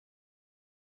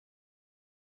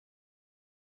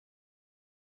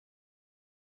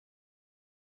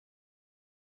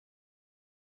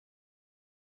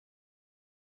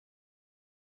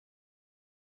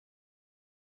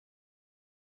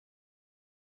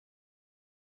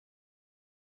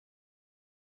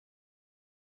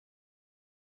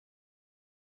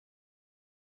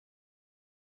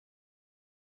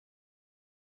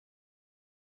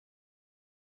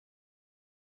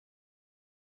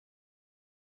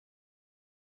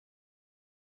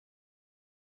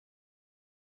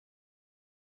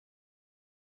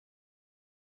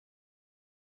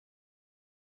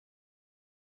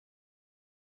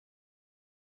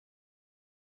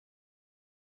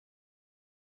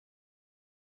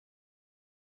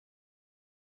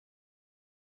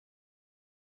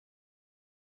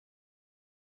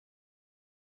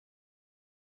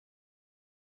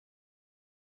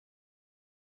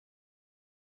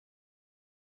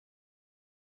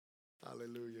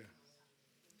Hallelujah.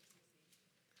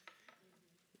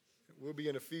 We'll be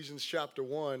in Ephesians chapter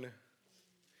 1, and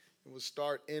we'll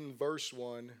start in verse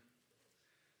 1.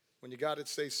 When you got it,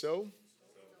 say so. And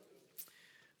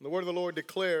the word of the Lord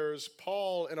declares,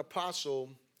 Paul, an apostle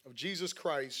of Jesus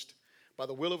Christ, by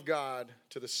the will of God,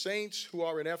 to the saints who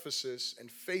are in Ephesus and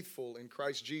faithful in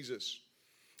Christ Jesus.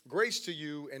 Grace to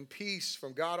you and peace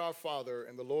from God our Father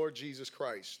and the Lord Jesus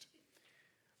Christ.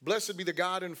 Blessed be the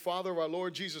God and Father of our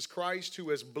Lord Jesus Christ,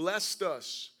 who has blessed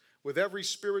us with every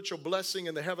spiritual blessing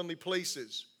in the heavenly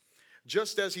places,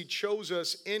 just as he chose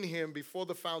us in him before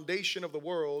the foundation of the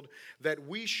world, that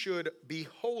we should be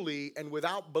holy and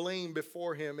without blame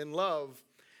before him in love,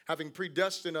 having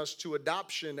predestined us to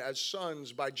adoption as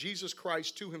sons by Jesus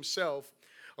Christ to himself,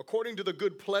 according to the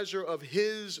good pleasure of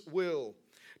his will,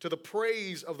 to the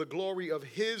praise of the glory of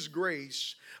his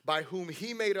grace, by whom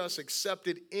he made us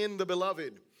accepted in the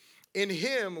beloved. In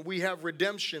him we have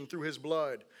redemption through his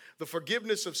blood, the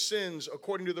forgiveness of sins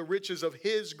according to the riches of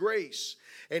his grace.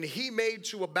 And he made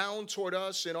to abound toward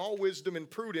us in all wisdom and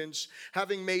prudence,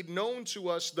 having made known to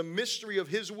us the mystery of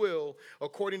his will,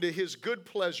 according to his good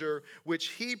pleasure,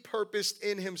 which he purposed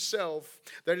in himself,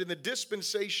 that in the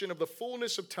dispensation of the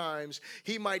fullness of times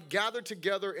he might gather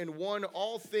together in one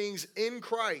all things in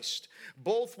Christ,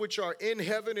 both which are in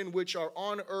heaven and which are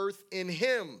on earth in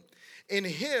him. In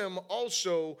him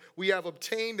also we have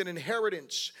obtained an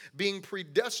inheritance, being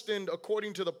predestined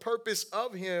according to the purpose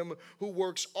of him who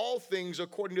works all things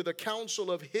according to the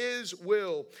counsel of his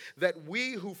will, that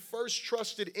we who first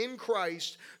trusted in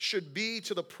Christ should be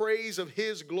to the praise of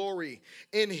his glory.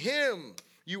 In him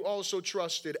you also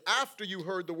trusted after you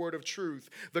heard the word of truth,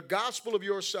 the gospel of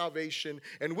your salvation,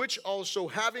 and which also,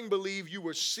 having believed, you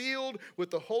were sealed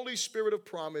with the Holy Spirit of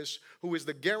promise, who is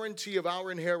the guarantee of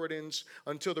our inheritance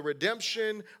until the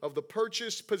redemption of the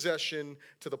purchased possession,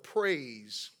 to the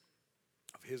praise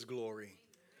of his glory.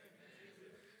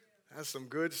 That's some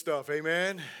good stuff.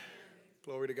 Amen.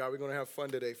 Glory to God. We're going to have fun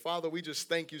today. Father, we just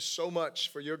thank you so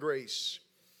much for your grace.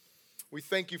 We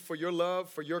thank you for your love,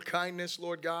 for your kindness,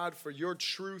 Lord God, for your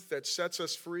truth that sets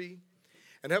us free.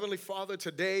 And Heavenly Father,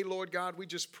 today, Lord God, we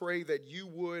just pray that you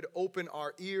would open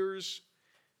our ears,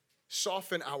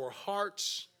 soften our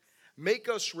hearts, make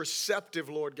us receptive,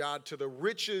 Lord God, to the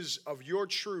riches of your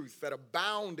truth that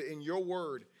abound in your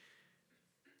word.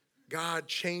 God,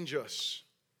 change us.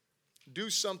 Do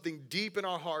something deep in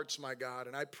our hearts, my God,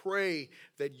 and I pray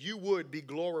that you would be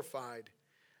glorified.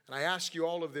 And I ask you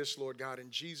all of this, Lord God,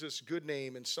 in Jesus' good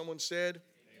name. And someone said,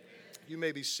 amen. You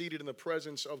may be seated in the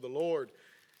presence of the Lord.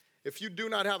 If you do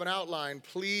not have an outline,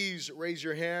 please raise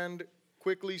your hand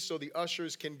quickly so the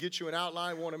ushers can get you an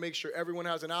outline. We want to make sure everyone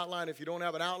has an outline. If you don't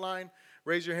have an outline,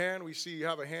 raise your hand. We see you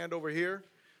have a hand over here.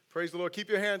 Praise the Lord. Keep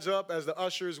your hands up as the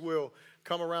ushers will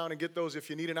come around and get those if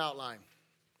you need an outline.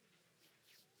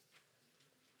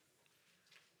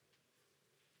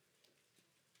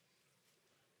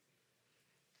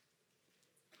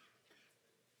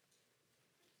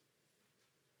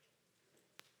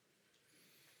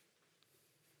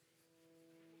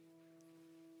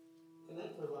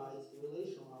 Connect provides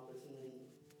relational opportunity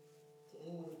to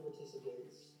anyone who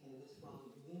participates, and it is from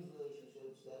these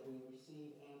relationships that we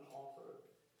receive and offer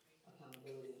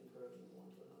accountability and encouragement one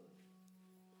to another.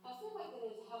 I feel like it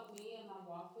has helped me in my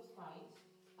walk with Christ.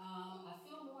 I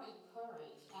feel more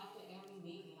encouraged after every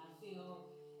meeting. I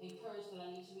feel encouraged that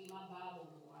I need to read my Bible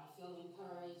more. I feel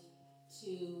encouraged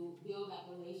to build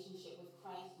that relationship with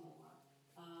Christ more.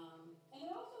 And it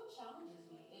also challenges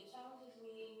me. It challenges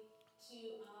me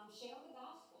to share the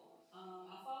gospel.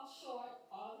 I fall short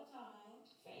all the time.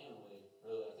 Family,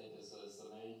 really, I think is the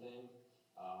main thing.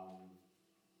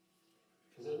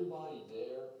 Because everybody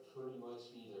there pretty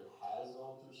much either has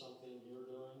gone through something you're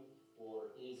doing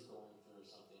or is going through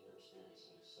something you're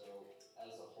experiencing. So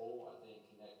as a whole, I think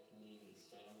Connect means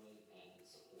family and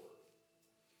support.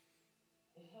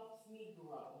 It helps me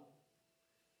grow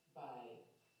by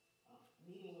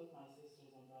meeting with my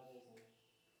sisters and brothers and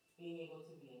being able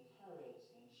to be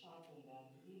encouraged and sharpened and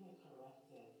even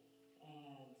corrected,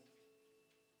 and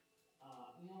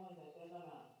knowing that they're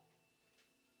gonna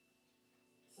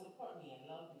support me and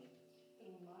love me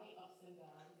through my ups and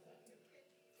downs,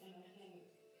 and I can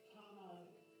count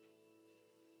on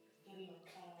getting a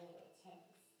call or a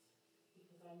text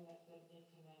because I met them in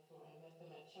Connect or I met them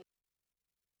at church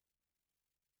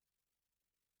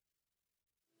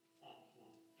at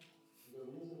Connect. The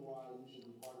reason why you should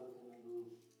be part of the Connect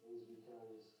group is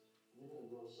because you're going to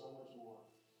grow so much more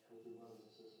with your brothers and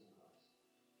sisters in Christ.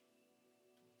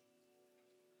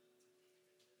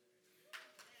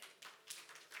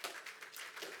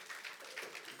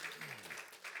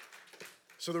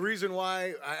 So So the reason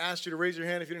why I asked you to raise your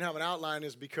hand if you didn't have an outline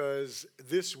is because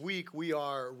this week we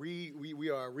are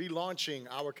relaunching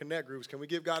our Connect groups. Can we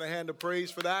give God a hand of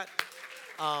praise for that?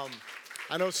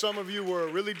 I know some of you were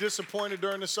really disappointed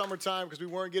during the summertime because we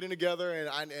weren't getting together,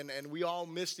 and we all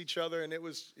missed each other, and it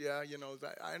was,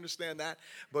 I understand that.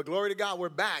 But glory to God, we're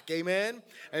back, amen?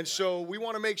 And so we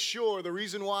want to make sure, the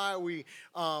reason why we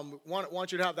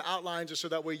want you to have the outlines is so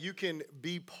that way you can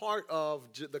be part of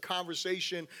the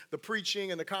conversation, the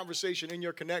preaching, and the conversation in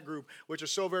your Connect group, which are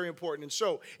so very important. And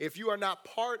so if you are not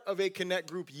part of a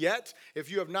Connect group yet, if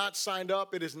you have not signed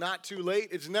up, it is not too late.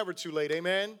 It's never too late,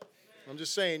 amen? I'm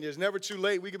just saying, it's never too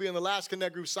late. We could be in the last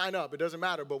Connect group, sign up. It doesn't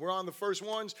matter, but we're on the first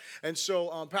ones. And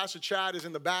so Pastor Chad is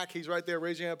in the back. He's right there.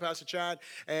 Raise your hand, Pastor Chad.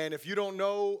 And if you don't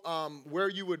know where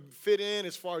you would fit in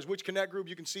as far as which Connect group,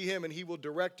 you can see him, and he will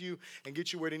direct you and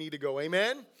get you where you need to go.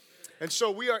 Amen? And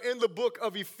so we are in the book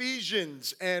of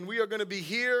Ephesians, and we are going to be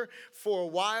here for a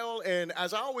while. And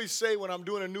as I always say when I'm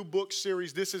doing a new book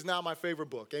series, this is now my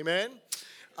favorite book. Amen?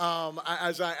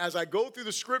 As I go through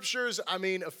the scriptures, I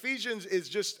mean, Ephesians is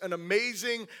just an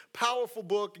amazing, powerful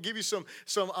book. I'll give you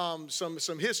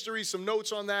some history, some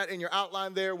notes on that in your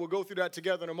outline there. We'll go through that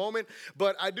together in a moment.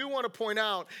 But I do want to point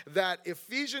out that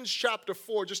Ephesians chapter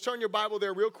 4, just turn your Bible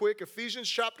there real quick. Ephesians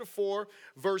chapter 4,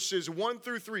 verses 1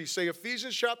 through 3. Say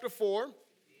Ephesians chapter 4,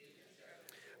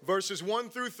 verses 1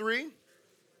 through 3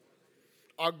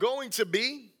 are going to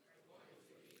be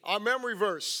our memory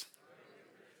verse.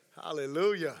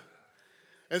 Hallelujah.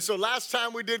 And so last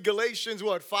time we did Galatians,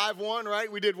 5:1,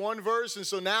 right? We did one verse, and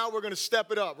so now we're going to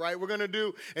step it up, right? We're going to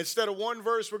do, instead of one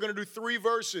verse, we're going to do 3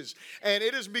 verses. And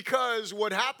it is because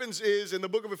what happens is, in the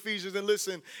book of Ephesians, and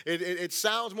listen, it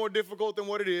sounds more difficult than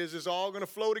what it is. It's all going to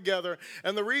flow together.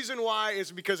 And the reason why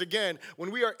is because, again, when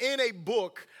we are in a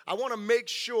book, I want to make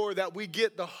sure that we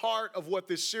get the heart of what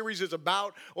this series is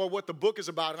about or what the book is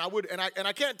about. And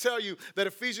I can't tell you that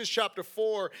Ephesians chapter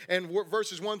 4 and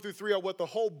verses 1 through 3 are what the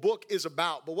whole book is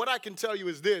about. But what I can tell you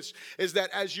is this, is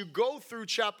that as you go through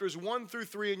chapters 1 through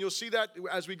 3, and you'll see that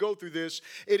as we go through this,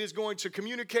 it is going to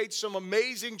communicate some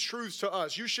amazing truths to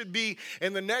us. You should be,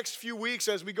 in the next few weeks,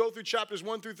 as we go through chapters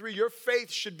 1 through 3, your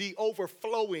faith should be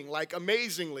overflowing, like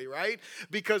amazingly, right?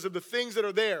 Because of the things that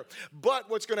are there. But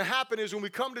what's going to happen is when we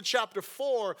come to chapter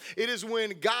 4, it is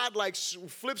when God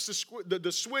flips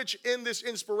the switch in this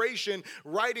inspiration,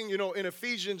 writing, in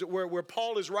Ephesians, where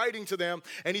Paul is writing to them,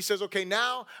 and he says, okay,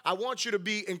 now I want you to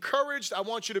be encouraged. I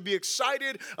want you to be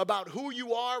excited about who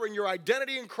you are and your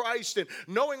identity in Christ and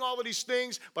knowing all of these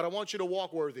things, but I want you to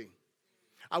walk worthy.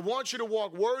 I want you to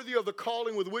walk worthy of the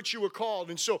calling with which you were called.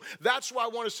 And so that's why I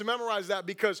want us to memorize that,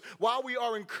 because while we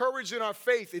are encouraged in our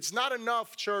faith, it's not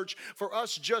enough, church, for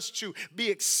us just to be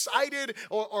excited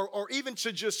or even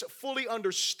to just fully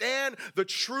understand the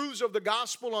truths of the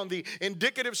gospel on the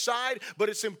indicative side, but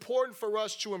it's important for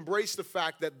us to embrace the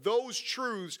fact that those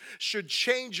truths should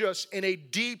change us in a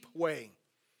deep way.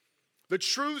 The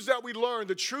truths that we learn,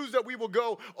 the truths that we will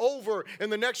go over in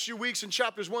the next few weeks in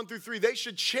chapters 1 through 3, they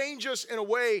should change us in a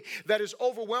way that is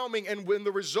overwhelming. And when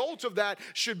the result of that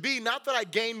should be not that I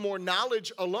gain more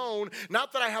knowledge alone,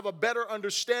 not that I have a better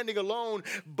understanding alone,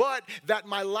 but that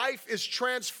my life is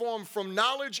transformed from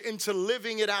knowledge into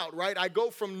living it out, right? I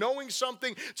go from knowing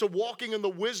something to walking in the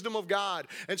wisdom of God.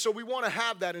 And so we want to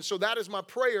have that. And so that is my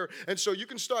prayer. And so you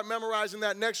can start memorizing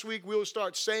that next week. We'll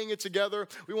start saying it together.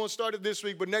 We won't start it this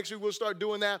week, but next week we'll start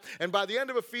doing that. And by the end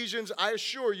of Ephesians, I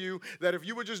assure you that if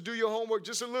you would just do your homework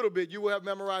just a little bit, you will have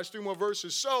memorized 3 more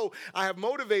verses. So I have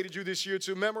motivated you this year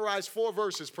to memorize 4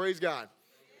 verses. Praise God.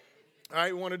 All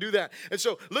right, we want to do that. And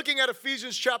so looking at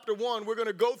Ephesians chapter 1, we're going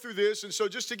to go through this. And so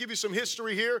just to give you some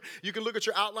history here, you can look at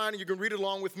your outline and you can read it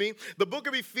along with me. The book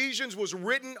of Ephesians was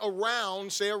written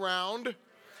around, say around.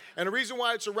 And the reason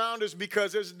why it's around is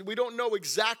because we don't know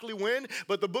exactly when,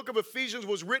 but the book of Ephesians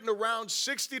was written around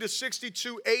 60 to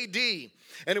 62 A.D.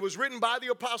 And it was written by the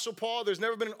Apostle Paul. There's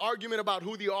never been an argument about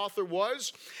who the author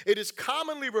was. It is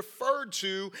commonly referred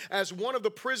to as one of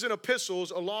the prison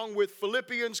epistles, along with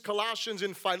Philippians, Colossians,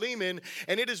 and Philemon.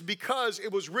 And it is because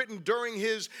it was written during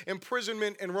his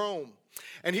imprisonment in Rome.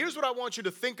 And here's what I want you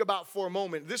to think about for a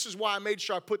moment. This is why I made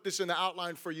sure I put this in the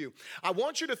outline for you. I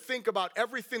want you to think about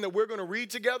everything that we're going to read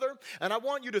together, and I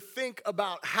want you to think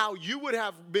about how you would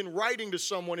have been writing to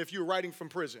someone if you were writing from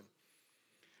prison.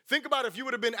 Think about if you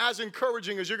would have been as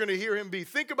encouraging as you're going to hear him be.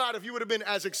 Think about if you would have been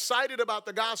as excited about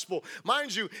the gospel.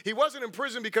 Mind you, he wasn't in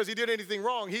prison because he did anything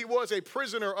wrong. He was a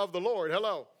prisoner of the Lord.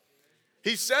 Hello.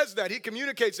 He says that. He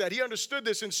communicates that. He understood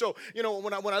this. And so,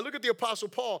 when I look at the Apostle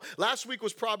Paul, last week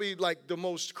was probably like the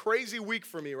most crazy week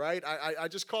for me, right? I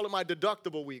just call it my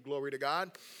deductible week, glory to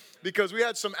God. because we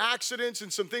had some accidents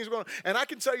and some things going on. And I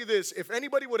can tell you this, if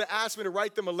anybody would have asked me to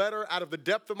write them a letter out of the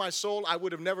depth of my soul, I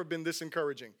would have never been this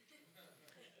encouraging.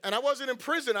 And I wasn't in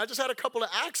prison. I just had a couple of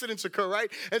accidents occur,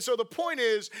 right? And so the point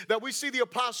is that we see the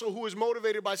apostle who is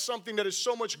motivated by something that is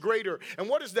so much greater. And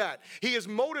what is that? He is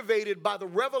motivated by the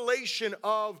revelation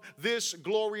of this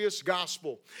glorious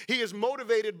gospel. He is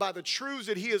motivated by the truths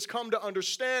that he has come to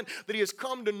understand, that he has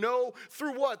come to know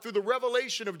through what? Through the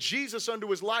revelation of Jesus unto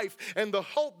his life. And the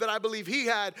hope that I believe he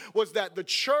had was that the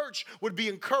church would be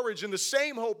encouraged. And the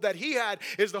same hope that he had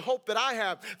is the hope that I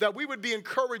have, that we would be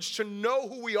encouraged to know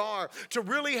who we are, to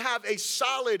really have a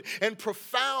solid and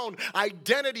profound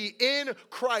identity in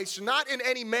Christ, not in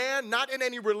any man, not in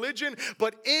any religion,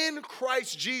 but in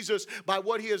Christ Jesus by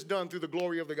what he has done through the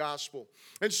glory of the gospel.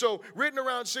 And so, written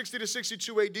around 60 to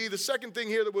 62 AD, the second thing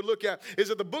here that we'll look at is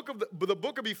that the book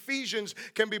of Ephesians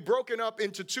can be broken up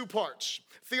into two parts: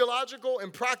 theological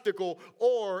and practical,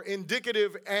 or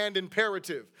indicative and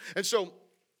imperative. And so,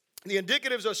 the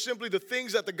indicatives are simply the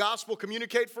things that the gospel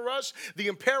communicate for us. The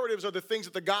imperatives are the things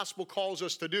that the gospel calls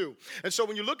us to do. And so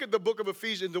when you look at the book of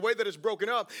Ephesians, the way that it's broken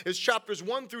up is chapters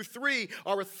 1 through 3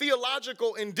 are a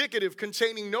theological indicative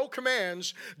containing no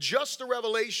commands, just the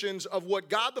revelations of what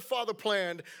God the Father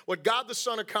planned, what God the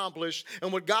Son accomplished,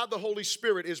 and what God the Holy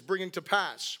Spirit is bringing to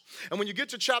pass. And when you get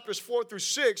to chapters 4 through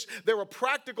 6, they're a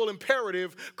practical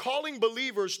imperative calling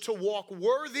believers to walk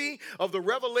worthy of the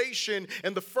revelation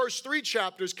in the first 3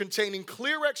 chapters containing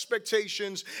clear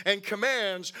expectations and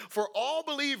commands for all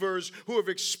believers who have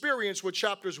experienced what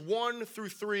chapters 1 through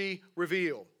 3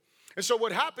 reveal. And so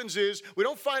what happens is we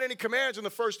don't find any commands in the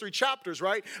first 3 chapters,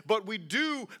 right? But we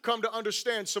do come to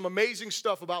understand some amazing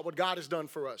stuff about what God has done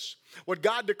for us, what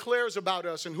God declares about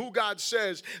us, and who God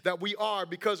says that we are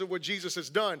because of what Jesus has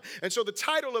done. And so the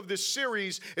title of this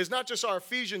series is not just our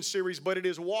Ephesians series, but it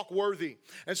is Walk Worthy.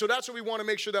 And so that's what we want to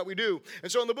make sure that we do. And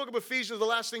so in the book of Ephesians, the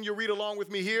last thing you'll read along with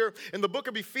me here, in the book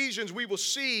of Ephesians, we will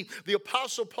see the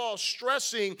Apostle Paul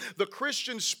stressing the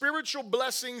Christian spiritual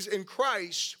blessings in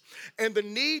Christ and the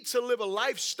need to live a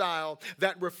lifestyle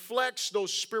that reflects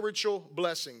those spiritual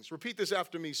blessings. Repeat this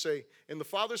after me. Say, in the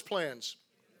Father's plans,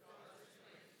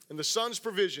 in the Son's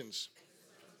provisions,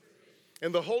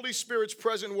 in the Holy Spirit's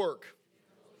present work,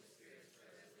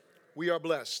 we are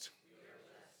blessed.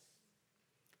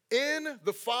 In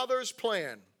the Father's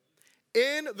plan,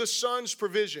 in the Son's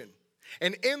provision,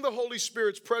 and in the Holy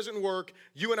Spirit's present work,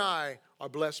 you and I are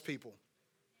blessed people.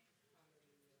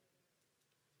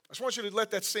 I just want you to let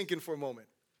that sink in for a moment.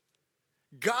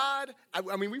 God,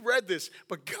 I mean, we read this,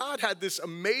 but God had this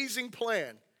amazing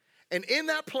plan. And in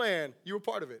that plan, you were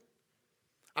part of it.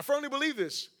 I firmly believe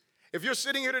this. If you're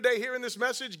sitting here today hearing this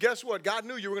message, guess what? God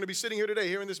knew you were going to be sitting here today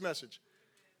hearing this message.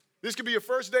 This could be your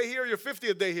first day here, your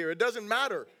 50th day here. It doesn't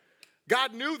matter.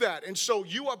 God knew that. And so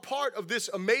you are part of this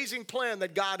amazing plan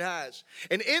that God has.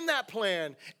 And in that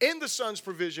plan, in the Son's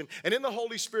provision, and in the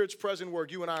Holy Spirit's present work,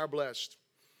 you and I are blessed.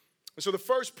 And so the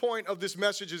first point of this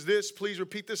message is this. Please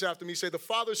repeat this after me. Say, the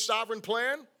Father's sovereign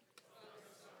plan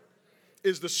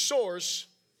is the source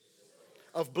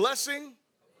of blessing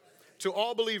to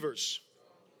all believers.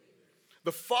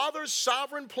 The Father's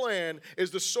sovereign plan is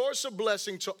the source of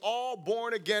blessing to all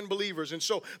born-again believers. And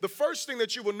so the first thing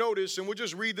that you will notice, and we'll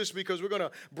just read this because we're going to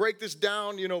break this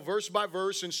down, verse by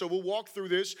verse, and so we'll walk through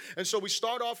this. And so we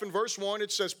start off in verse 1.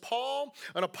 It says, Paul,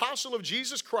 an apostle of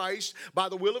Jesus Christ, by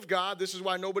the will of God. This is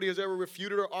why nobody has ever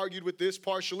refuted or argued with this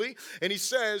partially. And he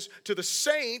says, to the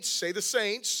saints, say the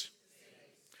saints,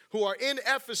 who are in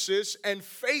Ephesus and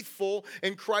faithful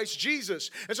in Christ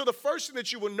Jesus. And so the first thing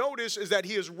that you will notice is that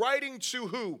he is writing to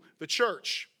who? The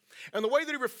church. And the way that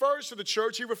he refers to the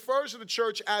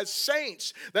church as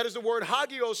saints. That is the word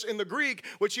hagios in the Greek,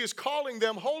 which he is calling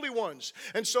them holy ones.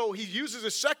 And so he uses a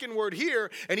second word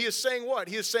here, and he is saying what?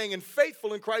 He is saying in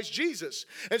faithful in Christ Jesus.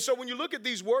 And so when you look at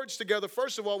these words together,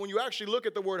 first of all, when you actually look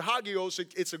at the word hagios,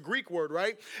 it's a Greek word,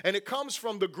 right? And it comes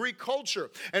from the Greek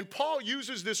culture. And Paul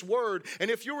uses this word,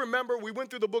 and if you remember, we went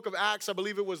through the book of Acts, I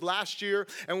believe it was last year,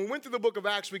 and when we went through the book of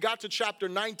Acts, we got to chapter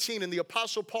 19, and the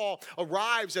apostle Paul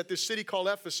arrives at this city called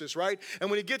Ephesus, right? And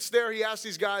when he gets there, he asks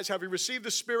these guys, have you received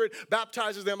the Spirit?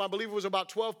 Baptizes them. I believe it was about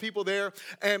 12 people there.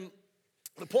 And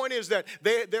the point is that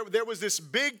there was this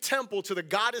big temple to the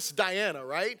goddess Diana,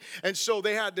 right? And so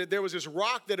there was this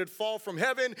rock that had fallen from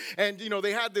heaven, and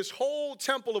they had this whole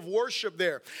temple of worship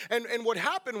there. And what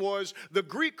happened was the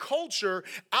Greek culture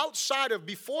outside of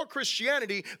before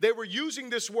Christianity, they were using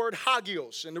this word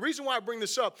hagios. And the reason why I bring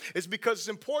this up is because it's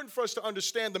important for us to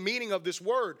understand the meaning of this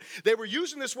word. They were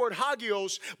using this word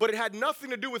hagios, but it had nothing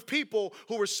to do with people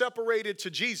who were separated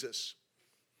to Jesus.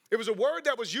 It was a word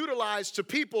that was utilized to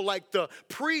people like the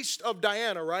priest of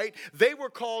Diana, right? They were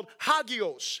called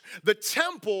hagios. The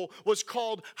temple was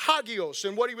called hagios.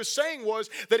 And what he was saying was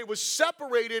that it was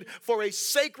separated for a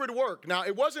sacred work. Now,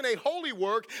 it wasn't a holy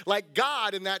work like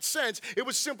God in that sense. It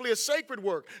was simply a sacred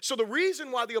work. So the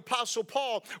reason why the Apostle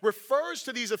Paul refers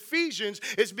to these Ephesians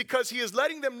is because he is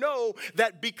letting them know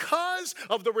that because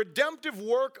of the redemptive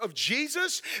work of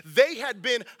Jesus, they had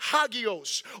been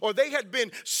hagios, or they had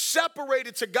been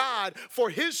separated to God for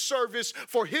his service,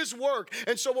 for his work.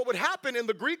 And so what would happen in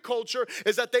the Greek culture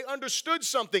is that they understood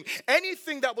something.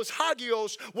 Anything that was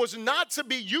hagios was not to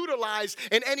be utilized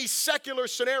in any secular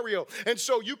scenario. And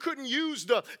so you couldn't use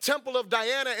the temple of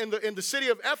Diana in the city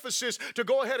of Ephesus to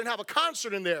go ahead and have a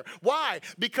concert in there. Why?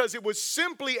 Because it was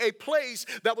simply a place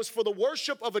that was for the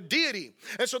worship of a deity.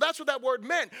 And so that's what that word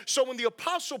meant. So when the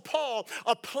Apostle Paul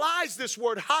applies this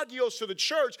word hagios to the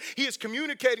church, he is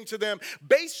communicating to them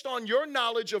based on your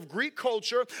knowledge of Greek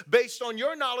culture, based on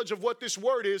your knowledge of what this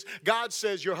word is. God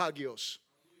says you're hagios.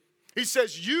 He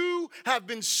says, you have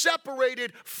been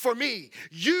separated for me.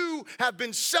 You have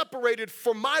been separated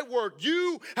for my work.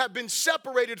 You have been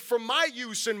separated for my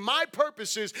use and my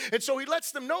purposes. And so he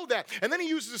lets them know that. And then he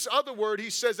uses this other word. He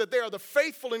says that they are the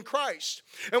faithful in Christ.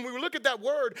 And when we look at that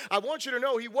word, I want you to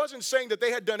know he wasn't saying that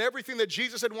they had done everything that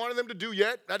Jesus had wanted them to do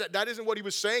yet. That isn't what he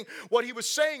was saying. What he was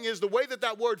saying is the way that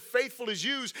that word faithful is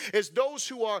used is those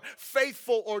who are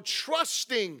faithful or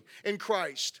trusting in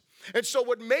Christ. And so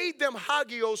what made them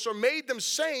hagios or made them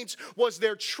saints was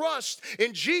their trust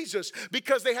in Jesus,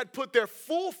 because they had put their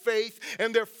full faith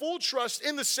and their full trust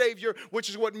in the Savior, which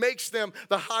is what makes them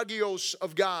the hagios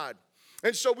of God.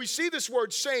 And so we see this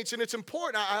word saints, and it's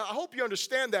important. I hope you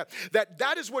understand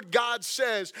that is what God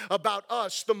says about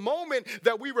us. The moment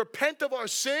that we repent of our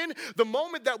sin, the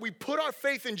moment that we put our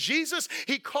faith in Jesus,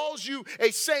 he calls you a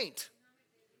saint.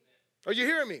 Are you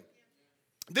hearing me?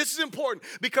 This is important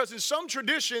because in some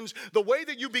traditions, the way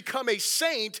that you become a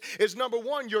saint is, number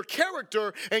one, your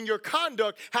character and your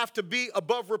conduct have to be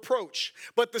above reproach.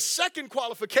 But the second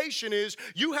qualification is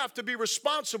you have to be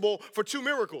responsible for 2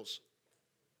 miracles.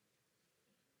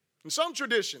 In some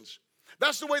traditions,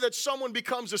 that's the way that someone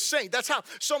becomes a saint. That's how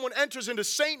someone enters into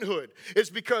sainthood. It's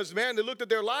because, man, they looked at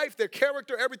their life, their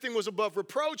character, everything was above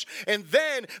reproach, and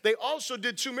then they also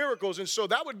did 2 miracles. And so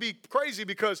that would be crazy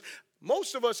because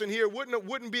most of us in here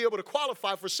wouldn't be able to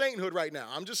qualify for sainthood right now.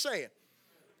 I'm just saying,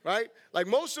 right? Like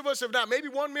most of us have not. Maybe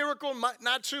 1 miracle,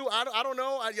 not 2. I don't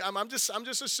know. I'm just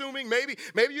assuming. Maybe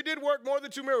you did work more than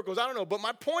 2 miracles. I don't know. But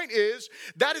my point is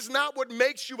that is not what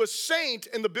makes you a saint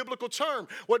in the biblical term.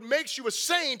 What makes you a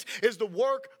saint is the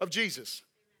work of Jesus.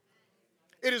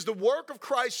 It is the work of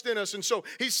Christ in us. And so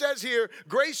he says here,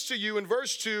 grace to you in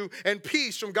verse 2, and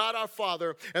peace from God our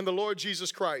Father and the Lord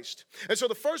Jesus Christ. And so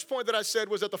the first point that I said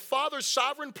was that the Father's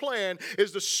sovereign plan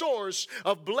is the source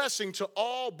of blessing to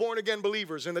all born-again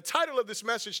believers. And the title of this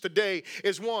message today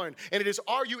is one, and it is,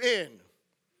 Are You In?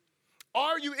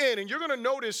 Are you in? And you're going to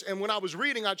notice, and when I was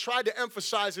reading, I tried to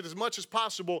emphasize it as much as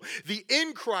possible, the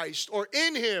in Christ or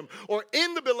in him or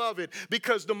in the beloved,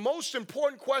 because the most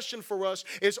important question for us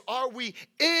is, are we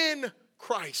in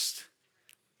Christ?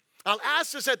 I'll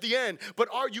ask this at the end, but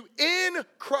are you in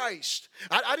Christ?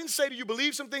 I didn't say, do you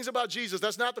believe some things about Jesus?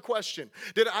 That's not the question.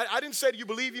 I didn't say, do you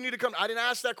believe you need to come? I didn't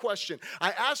ask that question.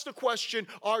 I asked the question,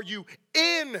 are you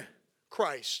in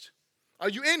Christ? Are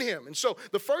you in him? And so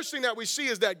the first thing that we see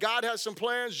is that God has some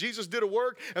plans. Jesus did a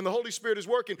work, and the Holy Spirit is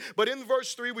working. But in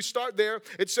verse 3, we start there.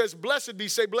 It says, blessed be.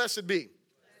 Say, blessed be.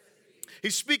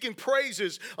 He's speaking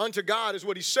praises unto God is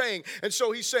what he's saying. And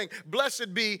so he's saying,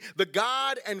 blessed be the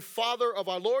God and Father of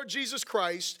our Lord Jesus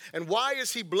Christ. And why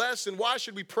is he blessed, and why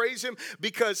should we praise him?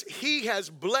 Because he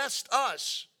has blessed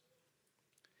us.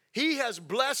 He has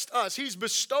blessed us. He's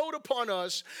bestowed upon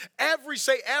us every.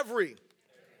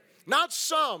 Not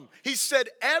some. He said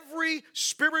every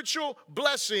spiritual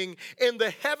blessing in the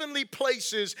heavenly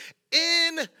places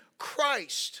in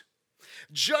Christ.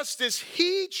 Just as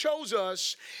he chose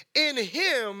us in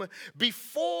him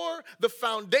before the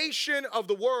foundation of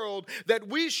the world, that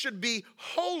we should be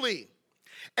holy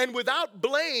and without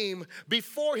blame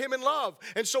before him in love.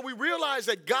 And so we realize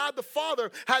that God the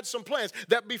Father had some plans,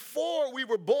 that before we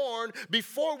were born,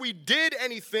 before we did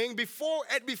anything, before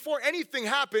anything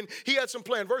happened, he had some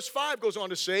plan. Verse 5 goes on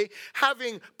to say,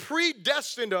 having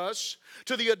predestined us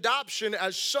to the adoption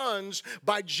as sons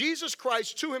by Jesus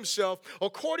Christ to himself,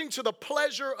 according to the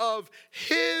pleasure of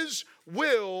his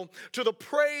will, to the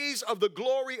praise of the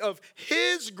glory of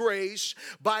his grace,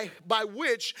 by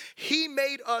which he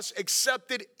made us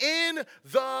accepted in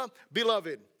the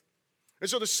beloved. And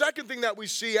so the second thing that we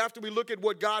see after we look at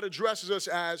what God addresses us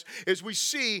as is we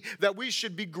see that we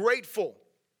should be grateful.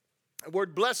 The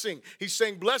word blessing, he's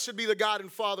saying, blessed be the God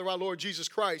and Father, our Lord Jesus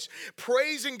Christ.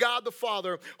 Praising God the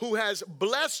Father who has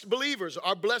blessed believers.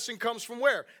 Our blessing comes from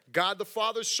where? God the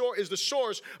Father is the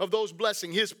source of those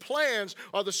blessings. His plans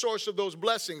are the source of those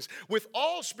blessings. With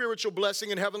all spiritual blessing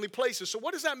in heavenly places. So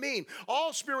what does that mean?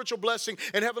 All spiritual blessing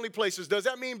in heavenly places. Does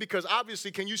that mean, because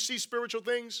obviously, can you see spiritual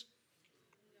things?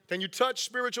 Can you touch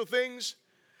spiritual things?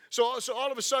 So all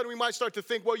of a sudden we might start to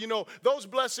think, well, those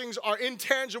blessings are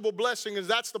intangible blessings.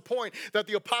 That's the point that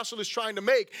the apostle is trying to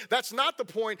make. That's not the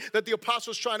point that the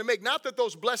apostle is trying to make. Not that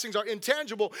those blessings are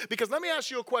intangible, because let me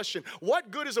ask you a question.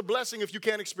 What good is a blessing if you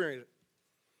can't experience it?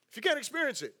 If you can't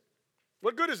experience it,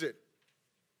 what good is it?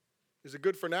 Is it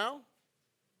good for now?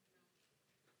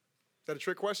 Is that a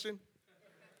trick question?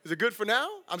 Is it good for now?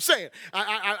 I'm saying,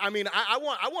 I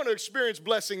want to experience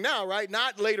blessing now, right?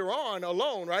 Not later on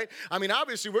alone, right? I mean,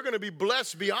 obviously, we're going to be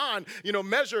blessed beyond,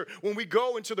 measure when we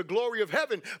go into the glory of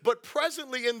heaven. But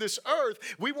presently in this earth,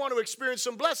 we want to experience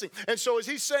some blessing. And so is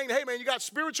he saying, hey, man, you got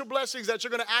spiritual blessings that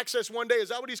you're going to access one day? Is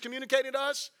that what he's communicating to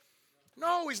us?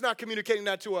 No, he's not communicating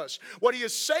that to us. What he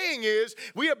is saying is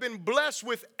we have been blessed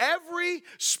with every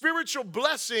spiritual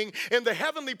blessing in the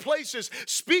heavenly places,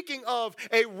 speaking of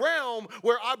a realm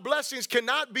where our blessings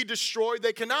cannot be destroyed,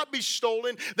 they cannot be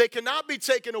stolen, they cannot be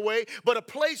taken away, but a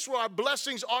place where our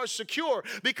blessings are secure,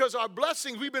 because our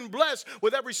blessings, we've been blessed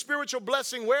with every spiritual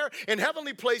blessing where? In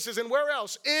heavenly places. And where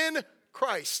else? In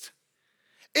Christ.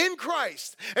 In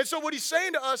Christ. And so what he's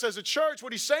saying to us as a church,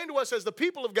 what he's saying to us as the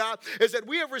people of God, is that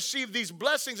we have received these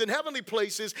blessings in heavenly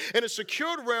places in a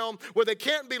secured realm where they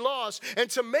can't be lost. And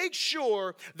to make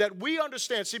sure that we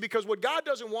understand, see, because what God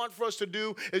doesn't want for us to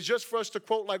do is just for us to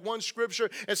quote like one scripture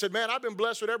and say, man, I've been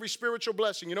blessed with every spiritual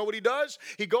blessing. You know what he does?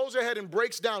 He goes ahead and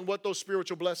breaks down what those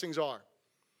spiritual blessings are.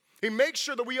 He makes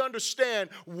sure that we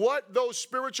understand what those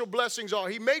spiritual blessings are.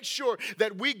 He makes sure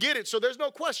that we get it. So there's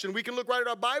no question. We can look right at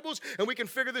our Bibles and we can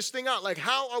figure this thing out. Like,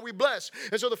 how are we blessed?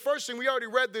 And so the first thing, we already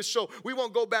read this, so we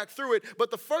won't go back through it. But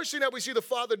the first thing that we see the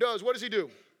Father does, what does he do?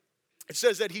 It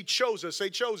says that he chose us. Say,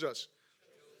 chose us.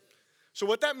 So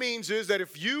what that means is that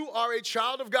if you are a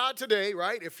child of God today,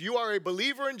 right, if you are a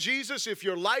believer in Jesus, if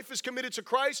your life is committed to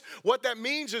Christ, what that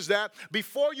means is that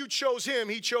before you chose him,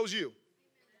 he chose you.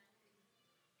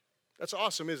 That's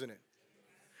awesome, isn't it?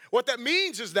 What that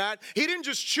means is that he didn't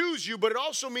just choose you, but it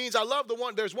also means, I love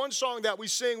there's one song that we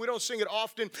sing, we don't sing it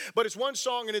often, but it's one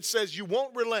song and it says, you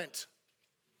won't relent.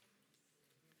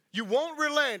 You won't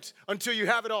relent until you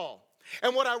have it all.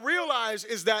 And what I realize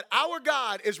is that our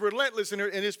God is relentless in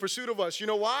his pursuit of us. You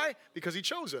know why? Because he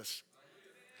chose us.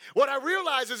 What I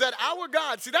realize is that our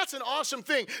God, see, that's an awesome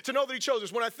thing to know that he chose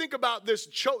us. When I think about this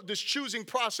choosing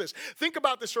process, think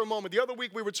about this for a moment. The other week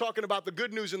we were talking about the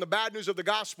good news and the bad news of the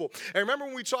gospel. And remember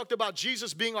when we talked about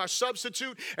Jesus being our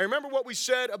substitute? And remember what we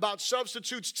said about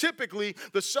substitutes? Typically,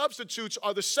 the substitutes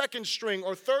are the second string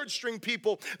or third string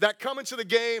people that come into the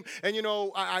game. And,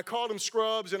 I call them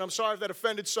scrubs, and I'm sorry if that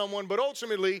offended someone. But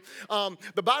ultimately,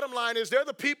 the bottom line is they're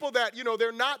the people that,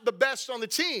 they're not the best on the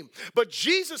team. But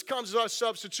Jesus comes as our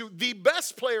substitute, the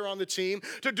best player on the team,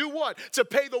 to do what? To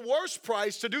pay the worst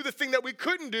price, to do the thing that we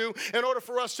couldn't do in order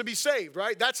for us to be saved,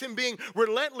 right? That's him being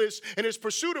relentless in his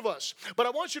pursuit of us. But I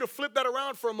want you to flip that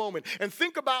around for a moment and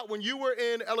think about when you were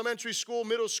in elementary school,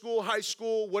 middle school, high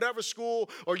school, whatever school,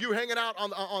 or you hanging out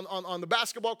on the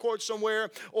basketball court somewhere,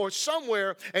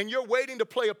 and you're waiting to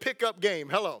play a pickup game.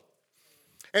 Hello.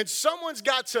 And someone's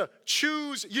got to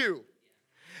choose you.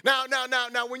 Now,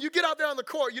 when you get out there on the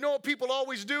court, you know what people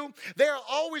always do? They're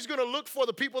always going to look for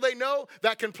the people they know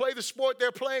that can play the sport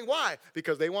they're playing. Why?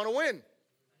 Because they want to win.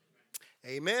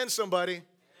 Amen, somebody.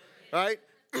 Right?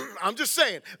 I'm just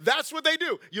saying, that's what they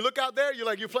do. You look out there,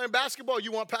 you're playing basketball,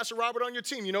 you want Pastor Robert on your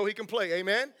team. You know he can play.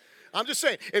 Amen? I'm just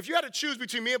saying, if you had to choose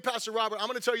between me and Pastor Robert, I'm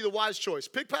going to tell you the wise choice.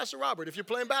 Pick Pastor Robert if you're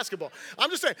playing basketball. I'm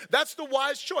just saying, that's the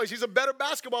wise choice. He's a better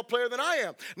basketball player than I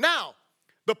am. Now,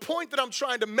 the point that I'm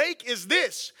trying to make is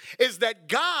this, is that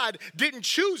God didn't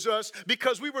choose us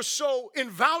because we were so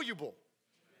invaluable.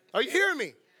 Are you hearing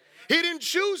me? He didn't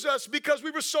choose us because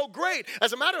we were so great.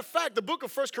 As a matter of fact, the book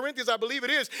of 1 Corinthians, I believe it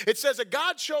is, it says that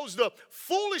God chose the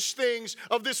foolish things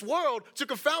of this world to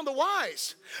confound the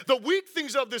wise, the weak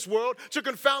things of this world to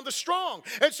confound the strong.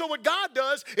 And so what God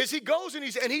does is he goes and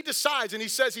he decides, and he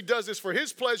says he does this for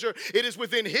his pleasure. It is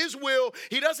within his will.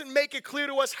 He doesn't make it clear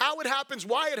to us how it happens,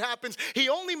 why it happens. He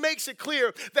only makes it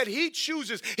clear that he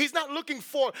chooses. He's not looking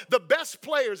for the best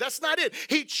players. That's not it.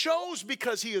 He chose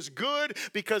because he is good,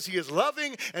 because he is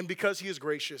loving, and because he is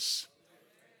gracious.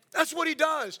 That's what he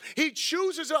does. He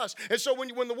chooses us. And so when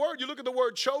you look at the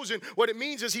word chosen, what it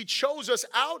means is he chose us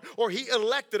out or he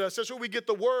elected us. That's where we get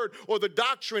the word or the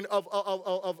doctrine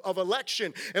of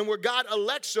election. And where God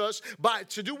elects us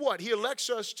to do what? He elects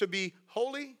us to be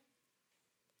holy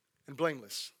and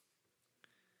blameless.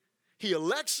 He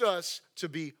elects us to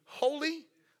be holy,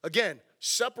 again,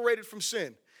 separated from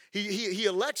sin. He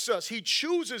elects us, he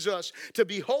chooses us to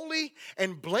be holy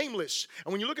and blameless.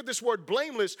 And when you look at this word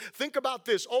blameless, think about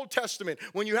this. Old Testament,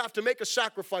 when you have to make a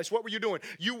sacrifice, what were you doing?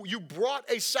 You brought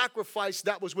a sacrifice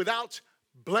that was without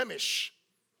blemish.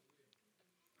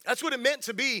 That's what it meant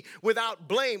to be without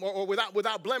blame or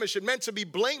without blemish. It meant to be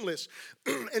blameless.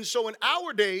 And so in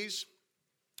our days,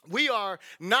 we are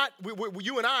not,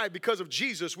 you and I, because of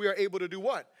Jesus, we are able to do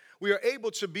what? We are able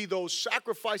to be those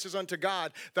sacrifices unto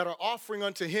God that are offering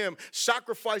unto him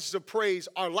sacrifices of praise,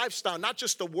 our lifestyle, not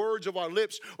just the words of our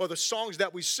lips or the songs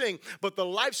that we sing, but the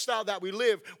lifestyle that we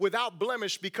live without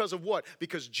blemish because of what?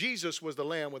 Because Jesus was the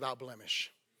Lamb without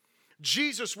blemish.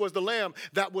 Jesus was the Lamb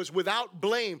that was without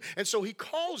blame. And so he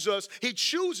calls us, he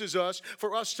chooses us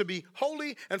for us to be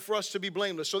holy and for us to be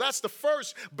blameless. So that's the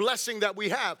first blessing that we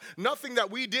have. Nothing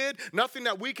that we did, nothing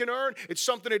that we can earn. It's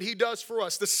something that he does for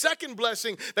us. The second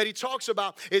blessing that he talks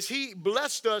about is he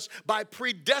blessed us by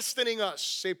predestining us.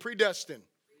 Say predestined.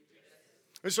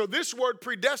 And so this word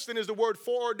predestined is the word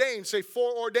foreordained. Say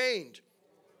foreordained.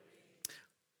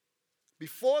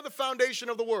 Before the foundation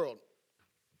of the world,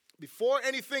 before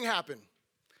anything happened,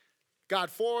 God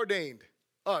foreordained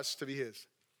us to be his.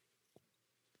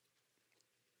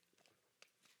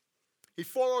 He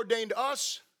foreordained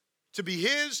us to be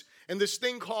his in this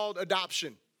thing called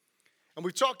adoption. And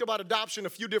we've talked about adoption a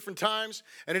few different times,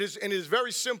 and it is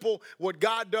very simple what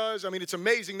God does. I mean, it's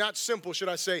amazing, not simple, should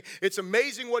I say. It's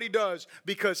amazing what he does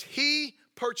because he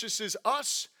purchases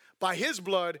us by his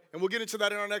blood, and we'll get into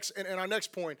that in our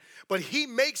next point. But he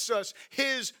makes us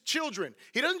his children.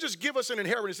 He doesn't just give us an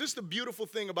inheritance. This is the beautiful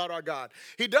thing about our God.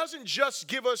 He doesn't just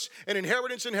give us an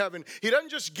inheritance in heaven. He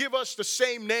doesn't just give us the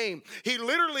same name. He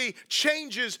literally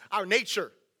changes our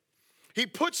nature. He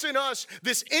puts in us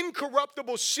this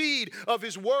incorruptible seed of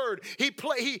his word. He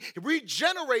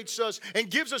regenerates us and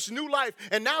gives us new life.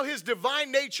 And now his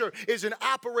divine nature is in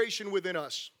operation within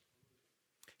us.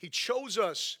 He chose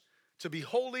us to be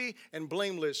holy and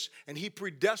blameless, and he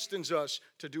predestines us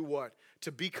to do what?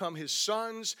 To become his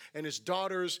sons and his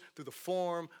daughters through the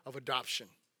form of adoption.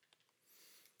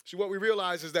 See, what we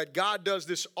realize is that God does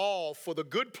this all for the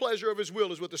good pleasure of his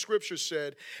will, is what the scriptures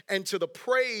said, and to the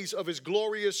praise of his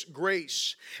glorious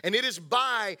grace. And it is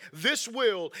by this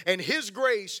will and his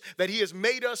grace that he has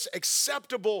made us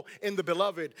acceptable in the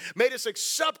beloved, made us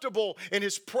acceptable in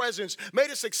his presence,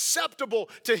 made us acceptable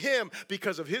to him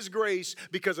because of his grace,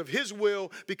 because of his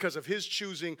will, because of his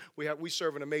choosing. We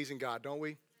serve an amazing God, don't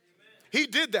we? He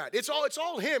did that. It's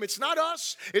all him. It's not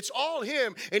us. It's all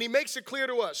him. And he makes it clear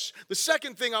to us. The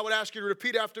second thing I would ask you to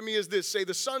repeat after me is this. Say,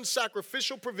 the Son's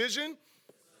sacrificial provision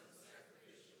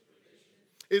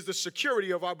is the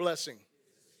security of our blessing.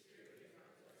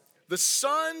 The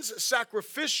Son's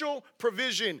sacrificial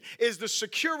provision is the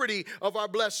security of our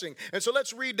blessing. And so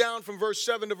let's read down from verse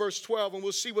 7 to verse 12, and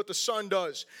we'll see what the Son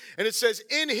does. And it says,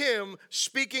 in him,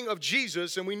 speaking of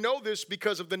Jesus, and we know this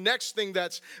because of the next thing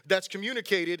that's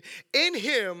communicated, in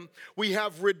him we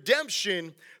have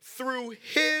redemption through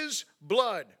his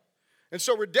blood. And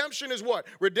so redemption is what?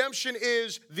 Redemption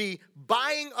is the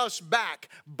buying us back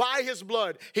by his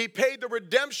blood. He paid the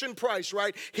redemption price,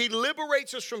 right? He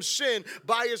liberates us from sin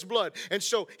by his blood. And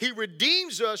so he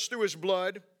redeems us through his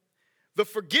blood, the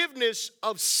forgiveness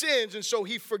of sins, and so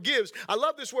he forgives. I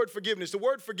love this word forgiveness. The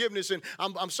word forgiveness, and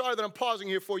I'm sorry that I'm pausing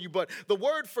here for you, but the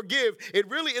word forgive, it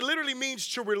literally means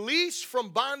to release from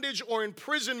bondage or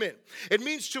imprisonment. It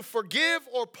means to forgive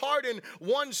or pardon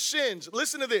one's sins.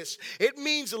 Listen to this. It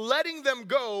means letting them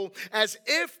go as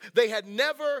if they had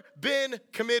never been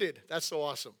committed. That's so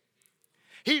awesome.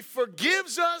 He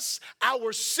forgives us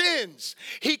our sins.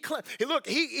 He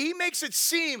makes it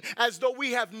seem as though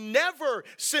we have never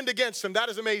sinned against him. That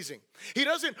is amazing. He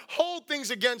doesn't hold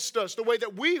things against us the way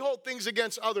that we hold things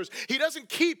against others. He doesn't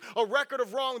keep a record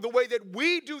of wrong the way that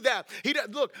we do that.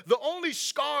 Look, the only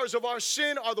scars of our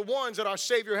sin are the ones that our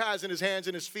Savior has in his hands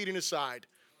and his feet and his side.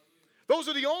 Those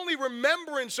are the only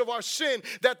remembrance of our sin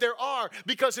that there are,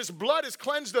 because his blood has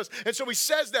cleansed us. And so he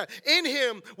says that in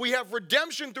him we have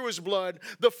redemption through his blood,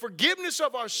 the forgiveness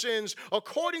of our sins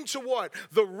according to what?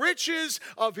 The riches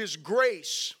of his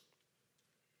grace,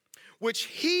 which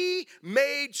he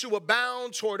made to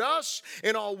abound toward us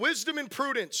in all wisdom and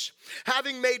prudence,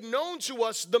 having made known to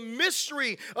us the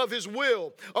mystery of his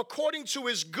will, according to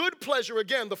his good pleasure.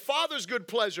 Again, the Father's good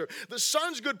pleasure, the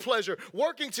Son's good pleasure,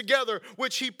 working together,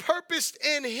 which he purposed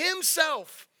in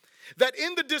himself, that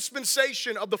in the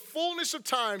dispensation of the fullness of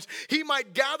times he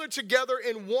might gather together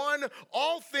in one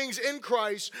all things in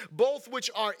Christ, both which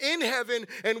are in heaven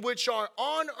and which are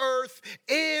on earth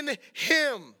in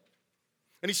him.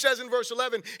 And he says in verse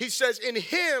 11, he says, in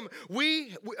him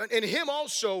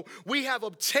also we have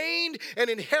obtained an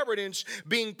inheritance,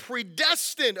 being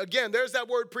predestined. Again, there's that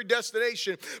word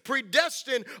predestination.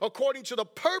 Predestined according to the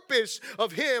purpose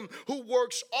of him who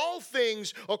works all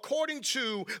things according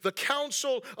to the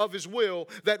counsel of his will,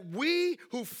 that we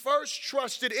who first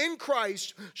trusted in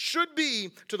Christ should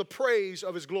be to the praise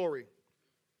of his glory.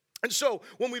 And so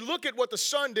when we look at what the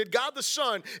Son did, God the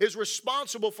Son is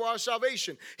responsible for our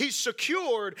salvation. He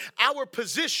secured our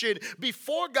position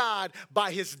before God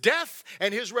by his death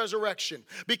and his resurrection.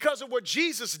 Because of what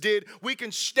Jesus did, we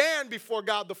can stand before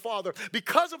God the Father.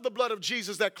 Because of the blood of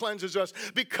Jesus that cleanses us,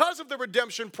 because of the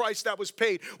redemption price that was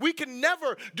paid, we can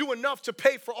never do enough to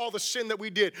pay for all the sin that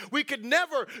we did. We could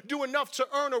never do enough to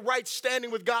earn a right standing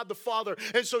with God the Father.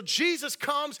 And so Jesus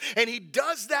comes and he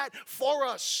does that for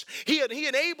us. He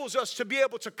enables us to be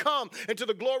able to come into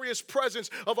the glorious presence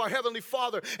of our Heavenly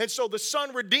Father. And so the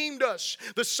Son redeemed us.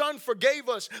 The Son forgave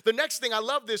us. The next thing, I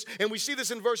love this, and we see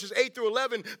this in verses 8 through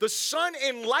 11, the Son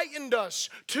enlightened us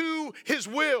to his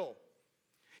will.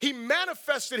 He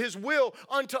manifested his will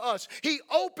unto us. He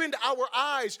opened our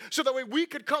eyes so that way we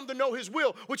could come to know his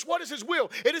will. Which, what is his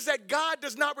will? It is that God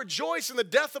does not rejoice in the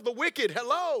death of the wicked.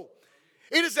 Hello.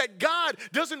 It is that God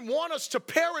doesn't want us to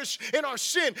perish in our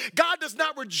sin. God does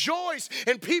not rejoice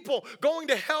in people going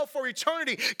to hell for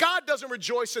eternity. God doesn't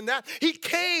rejoice in that. He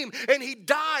came and he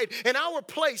died in our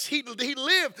place. He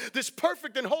lived this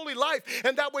perfect and holy life,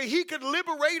 and that way he could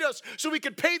liberate us so we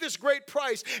could pay this great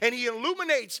price. And he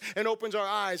illuminates and opens our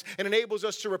eyes and enables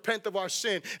us to repent of our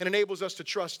sin and enables us to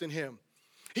trust in him.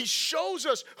 He shows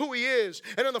us who he is.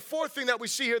 And then the fourth thing that we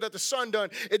see here that the Son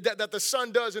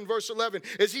does in verse 11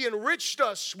 is he enriched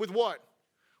us with what?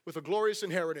 With a glorious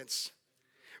inheritance.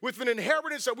 With an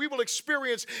inheritance that we will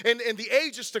experience in the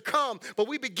ages to come, but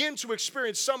we begin to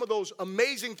experience some of those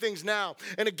amazing things now.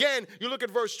 And again, you look at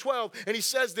verse 12, and he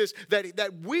says this,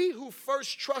 that we who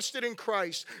first trusted in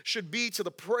Christ should be to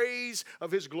the praise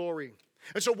of his glory.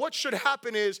 And so what should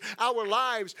happen is our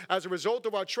lives, as a result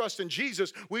of our trust in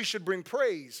Jesus, we should bring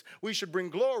praise. We should bring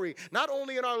glory, not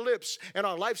only in our lips and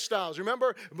our lifestyles.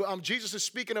 Remember, Jesus is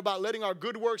speaking about letting our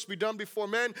good works be done before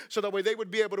men so that way they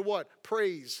would be able to what?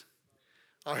 Praise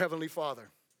our Heavenly Father.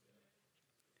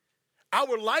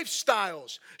 Our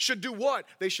lifestyles should do what?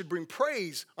 They should bring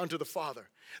praise unto the Father.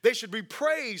 They should be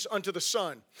praise unto the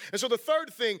Son. And so the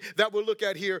third thing that we'll look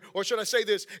at here, or should I say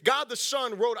this, God the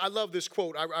Son wrote, I love this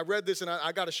quote. I read this and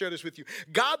I got to share this with you.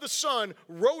 God the Son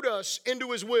wrote us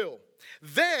into his will.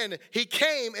 Then he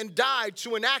came and died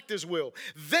to enact his will.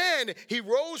 Then he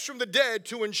rose from the dead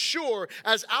to ensure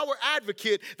as our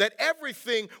advocate that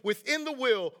everything within the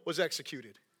will was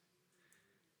executed.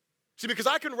 See, because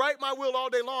I can write my will all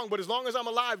day long, but as long as I'm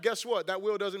alive, guess what? That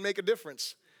will doesn't make a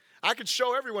difference. I could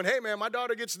show everyone, hey man, my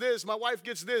daughter gets this, my wife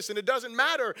gets this, and it doesn't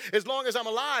matter as long as I'm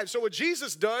alive. So what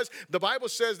Jesus does, the Bible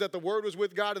says that the Word was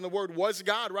with God and the Word was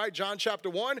God, right? John chapter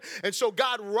 1. And so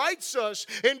God writes us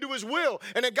into his will.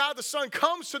 And then God the Son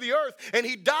comes to the earth and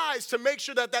he dies to make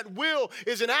sure that that will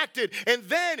is enacted. And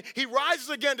then he rises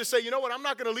again to say, you know what, I'm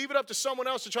not going to leave it up to someone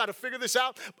else to try to figure this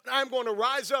out, but I'm going to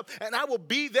rise up and I will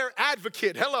be their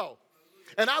advocate. Hello.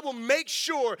 And I will make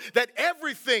sure that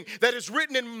everything that is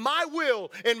written in my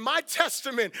will, in my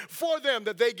testament for them,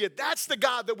 that they get. That's the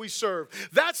God that we serve.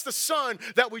 That's the Son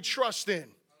that we trust in.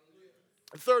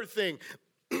 The third thing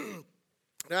I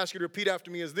ask you to repeat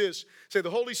after me is this. Say, the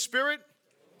Holy Spirit,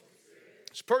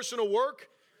 his personal work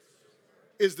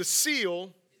is the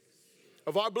seal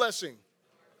of our blessing.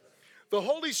 The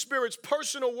Holy Spirit's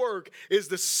personal work is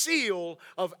the seal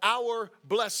of our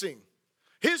blessing.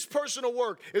 His personal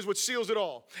work is what seals it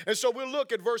all. And so we'll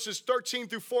look at verses 13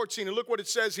 through 14 and look what it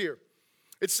says here.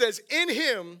 It says, in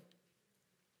him,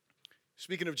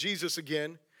 speaking of Jesus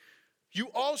again, you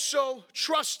also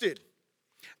trusted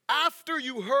after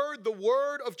you heard the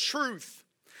word of truth,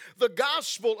 the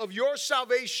gospel of your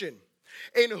salvation,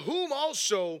 in whom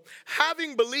also,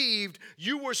 having believed,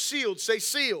 you were sealed. Say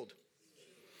sealed.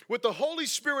 With the Holy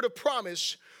Spirit of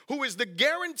promise, who is the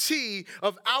guarantee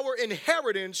of our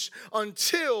inheritance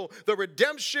until the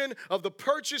redemption of the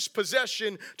purchased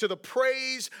possession to the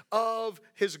praise of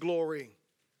his glory.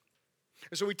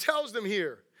 And so he tells them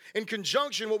here in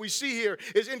conjunction, what we see here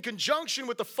is in conjunction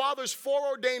with the Father's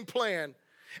foreordained plan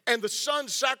and the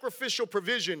Son's sacrificial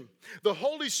provision, the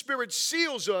Holy Spirit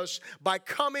seals us by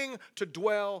coming to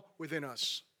dwell within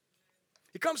us.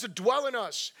 He comes to dwell in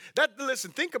us.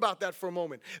 Listen, think about that for a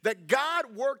moment. That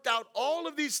God worked out all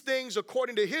of these things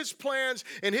according to his plans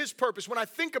and his purpose. When I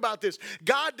think about this,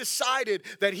 God decided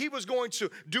that he was going to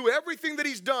do everything that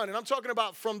he's done. And I'm talking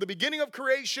about from the beginning of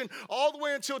creation all the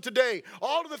way until today.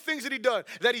 All of the things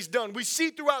that he's done. We see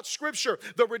throughout Scripture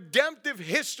the redemptive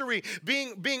history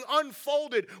being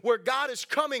unfolded where God is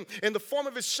coming in the form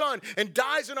of his Son and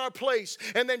dies in our place.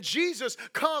 And then Jesus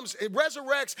comes and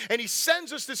resurrects and he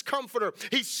sends us this comforter.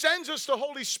 He sends us the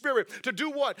Holy Spirit to do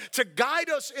what? To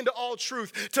guide us into all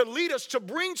truth, to lead us, to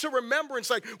bring to remembrance,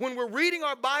 like when we're reading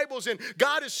our Bibles and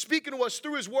God is speaking to us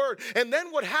through his word. And then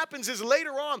what happens is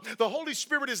later on, the Holy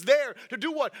Spirit is there to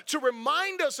do what? To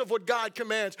remind us of what God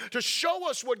commands, to show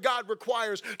us what God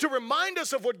requires, to remind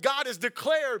us of what God has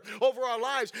declared over our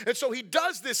lives. And so he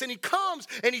does this and he comes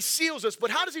and he seals us.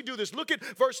 But how does he do this? Look at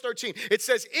verse 13. It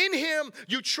says, in him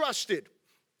you trusted.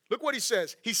 Look what he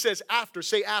says. He says after.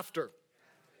 Say after.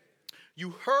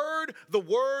 You heard the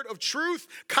word of truth,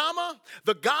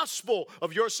 the gospel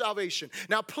of your salvation.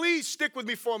 Now, please stick with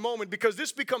me for a moment because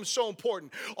this becomes so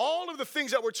important. All of the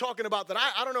things that we're talking about that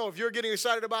I don't know if you're getting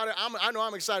excited about it. I know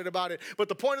I'm excited about it. But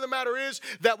the point of the matter is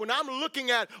that when I'm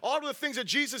looking at all of the things that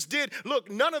Jesus did,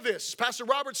 look, none of this. Pastor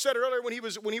Robert said earlier when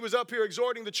he was up here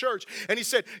exhorting the church, and he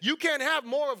said, you can't have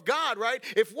more of God, right?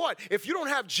 If what? If you don't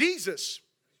have Jesus,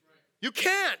 you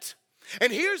can't.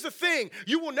 And here's the thing,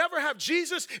 you will never have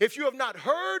Jesus if you have not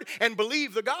heard and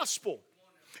believed the gospel.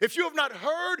 If you have not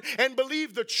heard and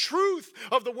believed the truth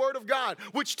of the word of God,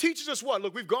 which teaches us what?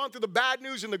 Look, we've gone through the bad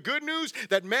news and the good news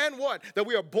that man what? That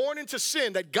we are born into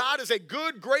sin, that God is a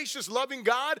good, gracious, loving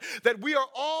God, that we are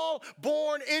all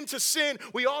born into sin.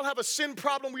 We all have a sin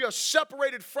problem. We are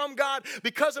separated from God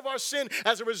because of our sin.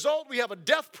 As a result, we have a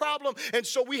death problem. And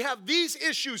so we have these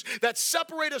issues that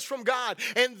separate us from God.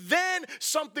 And then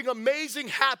something amazing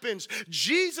happens.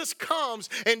 Jesus comes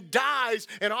and dies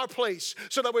in our place.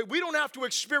 So that way we don't have to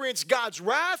experience God's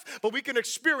wrath, but we can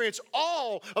experience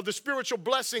all of the spiritual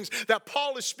blessings that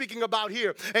Paul is speaking about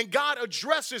here. And God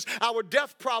addresses our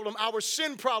death problem, our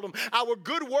sin problem, our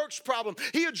good works problem.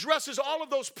 He addresses all of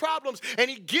those problems, and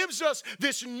he gives us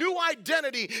this new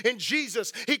identity in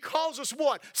Jesus. He calls us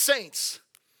what? Saints.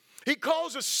 He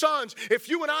calls us sons. If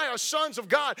you and I are sons of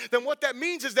God, then what that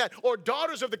means is that, or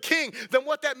daughters of the King, then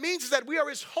what that means is that we are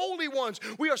his holy ones.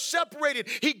 We are separated.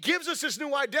 He gives us this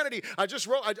new identity. I just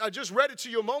read it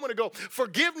to you a moment ago.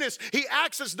 Forgiveness. He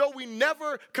acts as though we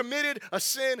never committed a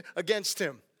sin against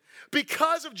him.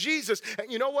 Because of Jesus.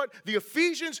 And you know what? The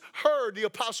Ephesians heard the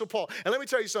Apostle Paul. And let me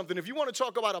tell you something. If you want to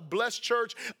talk about a blessed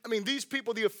church, I mean, these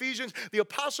people, the Ephesians, the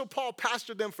Apostle Paul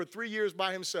pastored them for 3 years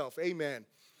by himself. Amen.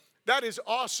 That is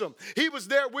awesome. He was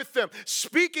there with them,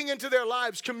 speaking into their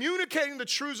lives, communicating the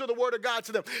truths of the word of God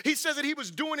to them. He says that he was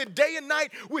doing it day and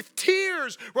night with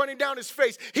tears running down his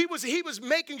face. He was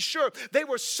making sure they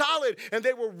were solid and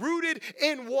they were rooted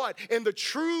in what? In the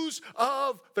truths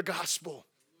of the gospel.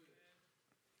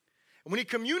 And when he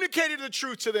communicated the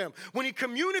truth to them, when he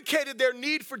communicated their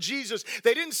need for Jesus,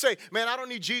 they didn't say, man, I don't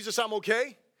need Jesus, I'm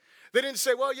okay. They didn't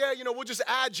say, well, yeah, we'll just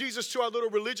add Jesus to our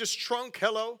little religious trunk,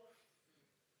 hello.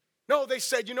 No, they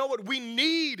said, you know what? We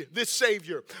need this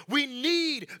Savior. We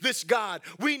need this God.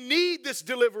 We need this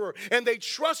deliverer. And they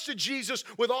trusted Jesus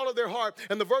with all of their heart.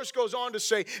 And the verse goes on to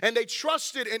say, and they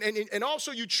trusted, and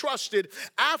also you trusted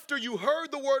after you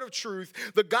heard the word of truth,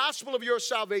 the gospel of your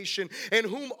salvation, and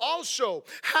whom also,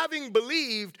 having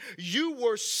believed, you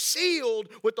were sealed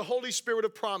with the Holy Spirit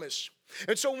of promise.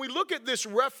 And so when we look at this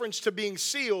reference to being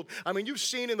sealed, I mean, you've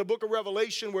seen in the book of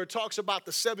Revelation where it talks about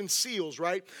the 7 seals,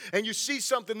 right? And you see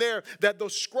something there that the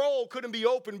scroll couldn't be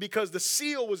opened because the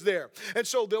seal was there. And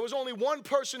so there was only one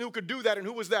person who could do that, and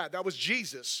who was that? That was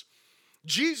Jesus.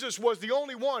 Jesus was the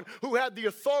only one who had the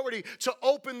authority to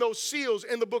open those seals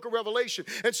in the book of Revelation.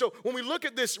 And so when we look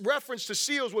at this reference to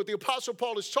seals, what the Apostle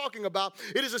Paul is talking about,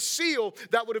 it is a seal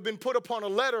that would have been put upon a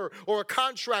letter or a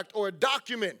contract or a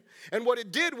document. And what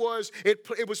it did was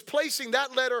it was placing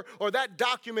that letter or that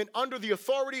document under the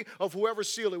authority of whoever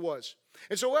seal it was.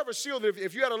 And so whoever sealed it,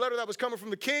 if you had a letter that was coming from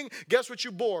the king, guess what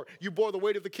you bore? You bore the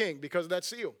weight of the king because of that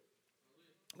seal.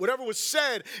 Whatever was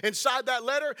said inside that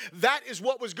letter, that is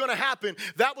what was going to happen.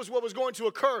 That was what was going to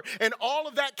occur. And all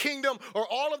of that kingdom or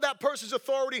all of that person's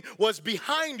authority was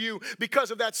behind you because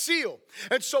of that seal.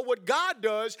 And so what God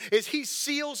does is he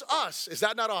seals us. Is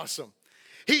that not awesome?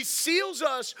 He seals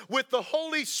us with the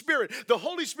Holy Spirit. The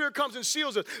Holy Spirit comes and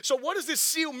seals us. So what does this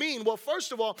seal mean? Well,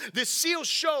 first of all, this seal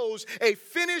shows a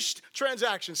finished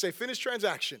transaction. Say finished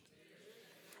transaction.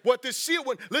 What this seal,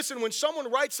 when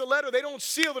someone writes a letter, they don't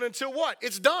seal it until what?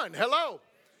 It's done. Hello.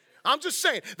 I'm just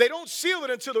saying, they don't seal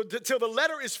it until the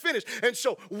letter is finished. And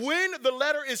so when the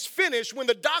letter is finished, when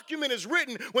the document is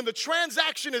written, when the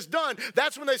transaction is done,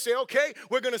 that's when they say, okay,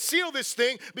 we're going to seal this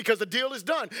thing because the deal is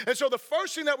done. And so the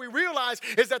first thing that we realize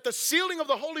is that the sealing of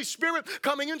the Holy Spirit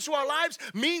coming into our lives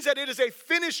means that it is a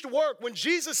finished work. When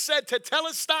Jesus said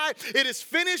tetelestai, it is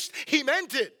finished, he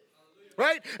meant it.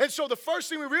 Right? And so the first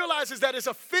thing we realize is that it's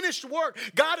a finished work.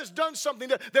 God has done something.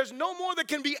 There's no more that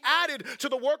can be added to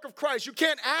the work of Christ. You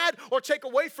can't add or take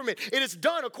away from it. It is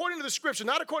done according to the scripture,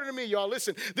 not according to me, y'all.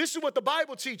 Listen, this is what the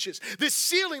Bible teaches. This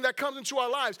sealing that comes into our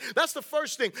lives. That's the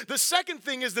first thing. The second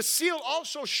thing is the seal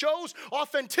also shows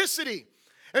authenticity.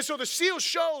 And so the seal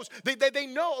shows they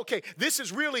know, okay, this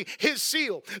is really his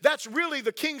seal. That's really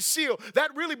the king's seal.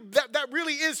 That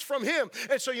really is from him.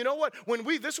 And so you know what?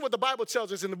 This is what the Bible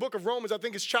tells us in the book of Romans, I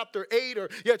think it's chapter 8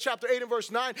 and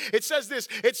verse 9. It says this.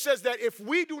 It says that if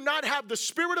we do not have the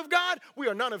Spirit of God, we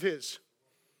are none of his.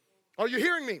 Are you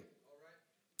hearing me?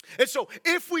 And so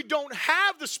if we don't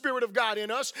have the Spirit of God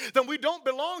in us, then we don't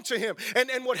belong to him.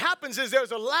 And what happens is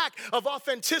there's a lack of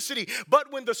authenticity.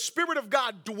 But when the Spirit of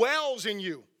God dwells in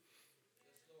you,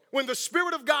 when the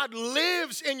Spirit of God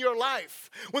lives in your life,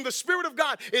 when the Spirit of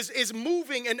God is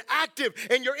moving and active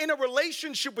and you're in a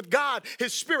relationship with God,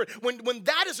 his Spirit, when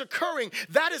that is occurring,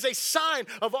 that is a sign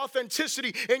of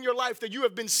authenticity in your life that you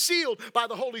have been sealed by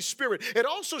the Holy Spirit. It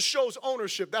also shows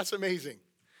ownership. That's amazing.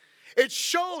 The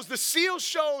seal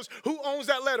shows who owns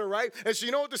that letter, right? And so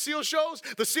you know what the seal shows?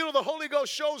 The seal of the Holy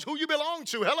Ghost shows who you belong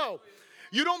to. Hello.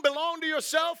 You don't belong to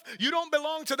yourself. You don't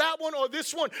belong to that one or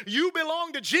this one. You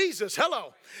belong to Jesus.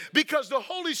 Hello. Because the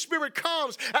Holy Spirit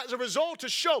comes as a result to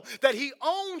show that he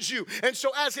owns you. And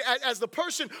so as the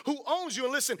person who owns you,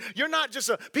 and listen, you're not just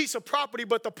a piece of property,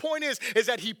 but the point is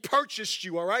that he purchased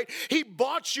you, all right? He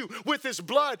bought you with his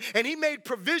blood, and he made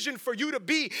provision for you to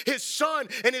be his son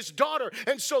and his daughter.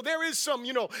 And so there is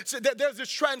there's this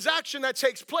transaction that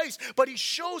takes place, but he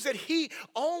shows that he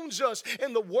owns us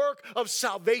in the work of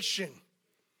salvation.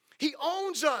 He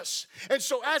owns us. And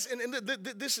so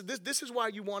this is why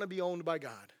you want to be owned by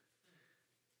God.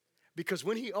 Because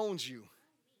when he owns you,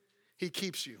 he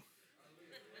keeps you.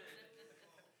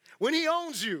 When he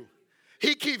owns you,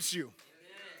 he keeps you.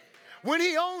 When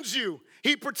he owns you,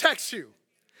 he protects you.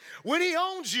 When he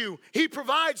owns you, he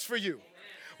provides for you.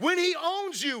 When he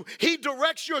owns you, he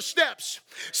directs your steps.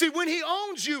 See, when he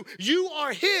owns you, you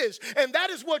are his, and that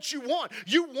is what you want.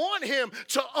 You want him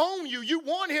to own you. You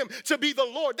want him to be the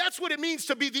Lord. That's what it means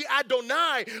to be the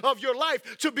Adonai of your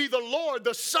life, to be the Lord,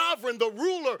 the sovereign, the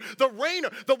ruler, the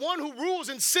reigner, the one who rules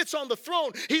and sits on the throne.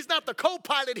 He's not the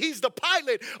co-pilot. He's the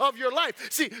pilot of your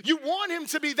life. See, you want him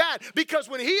to be that because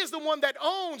when he is the one that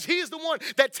owns, he is the one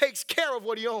that takes care of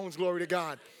what he owns. Glory to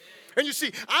God. And you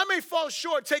see, I may fall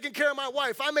short taking care of my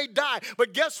wife. I may die,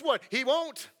 but guess what? He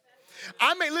won't.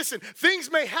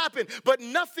 Things may happen, but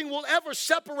nothing will ever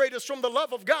separate us from the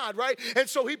love of God, right? And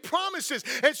so he promises.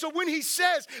 And so when he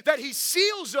says that he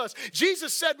seals us,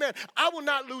 Jesus said, man, I will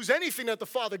not lose anything that the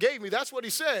Father gave me. That's what he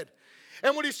said.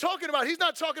 And what he's talking about, he's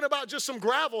not talking about just some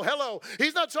gravel. Hello.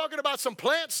 He's not talking about some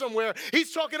plant somewhere.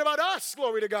 He's talking about us,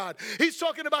 glory to God. He's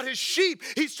talking about his sheep.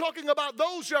 He's talking about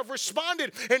those who have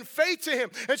responded in faith to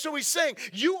him. And so he's saying,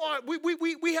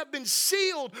 we have been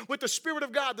sealed with the Spirit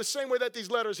of God the same way that these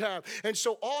letters have. And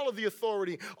so all of the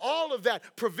authority, all of that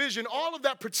provision, all of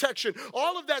that protection,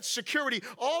 all of that security,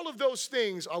 all of those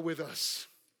things are with us.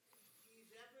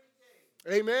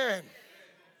 Amen.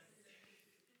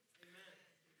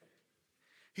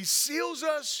 He seals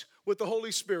us with the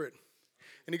Holy Spirit.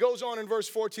 And he goes on in verse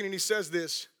 14 and he says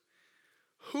this,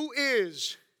 who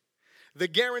is the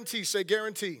guarantee? Say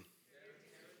guarantee.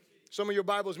 Some of your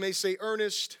Bibles may say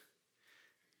earnest.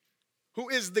 Who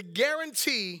is the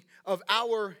guarantee of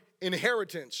our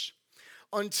inheritance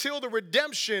until the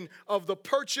redemption of the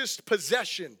purchased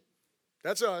possession.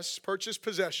 That's us, purchased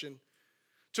possession,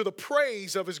 to the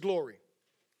praise of his glory.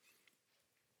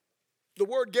 The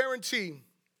word guarantee,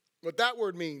 what that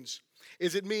word means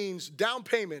is it means down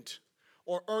payment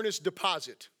or earnest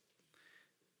deposit.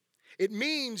 It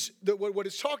means that what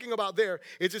it's talking about there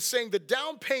is it's saying the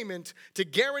down payment to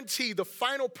guarantee the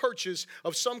final purchase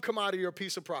of some commodity or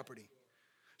piece of property.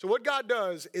 So what God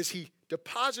does is he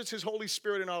deposits his Holy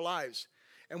Spirit in our lives.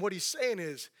 And what he's saying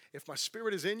is, if my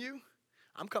Spirit is in you,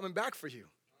 I'm coming back for you.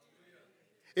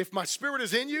 If my Spirit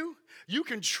is in you, you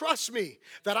can trust me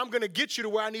that I'm going to get you to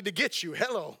where I need to get you.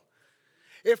 Hello.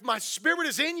 if my spirit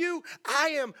is in you, I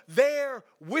am there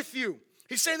with you.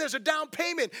 He's saying there's a down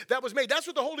payment that was made. That's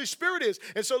what the Holy Spirit is.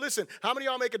 And so listen, how many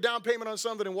of y'all make a down payment on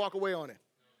something and walk away on it?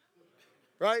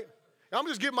 Right? I'm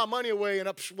just giving my money away and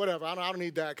whatever. I don't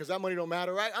need that because that money don't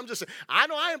matter, right? I'm just saying, I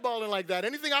know I ain't balling like that.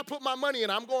 Anything I put my money in,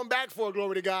 I'm going back for,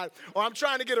 glory to God, or I'm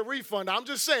trying to get a refund. I'm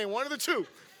just saying, one of the two.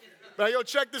 But yo,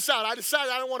 check this out. I decided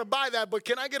I don't want to buy that, but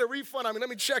can I get a refund? I mean, let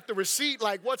me check the receipt.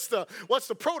 Like, what's the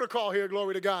protocol here,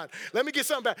 glory to God? Let me get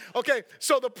something back. Okay,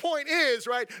 so the point is,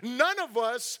 right, none of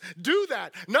us do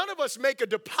that. None of us make a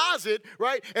deposit,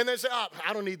 right, and then say,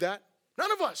 I don't need that.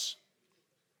 None of us.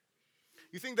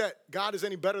 You think that God is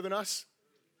any better than us?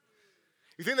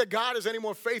 You think that God is any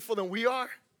more faithful than we are?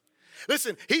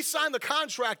 Listen, he signed the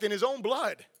contract in his own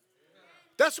blood.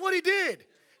 That's what he did.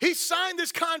 He signed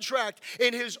this contract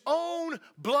in his own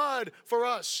blood for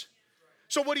us.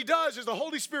 So what he does is the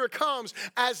Holy Spirit comes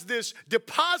as this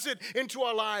deposit into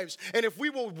our lives. And if we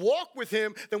will walk with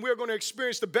him, then we're going to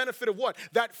experience the benefit of what?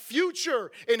 That future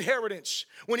inheritance.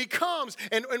 When he comes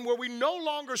and where we no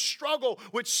longer struggle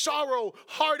with sorrow,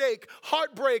 heartache,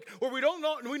 heartbreak, where we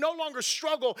no longer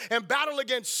struggle and battle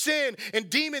against sin and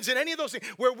demons and any of those things,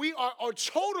 where we are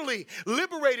totally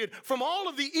liberated from all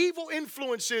of the evil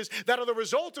influences that are the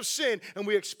result of sin, and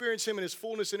we experience him in his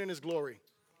fullness and in his glory.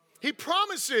 He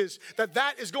promises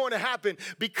that is going to happen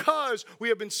because we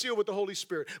have been sealed with the Holy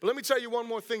Spirit. But let me tell you one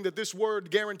more thing that this word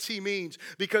guarantee means,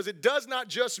 because it does not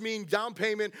just mean down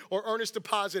payment or earnest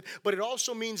deposit, but it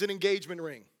also means an engagement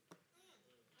ring.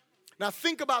 Now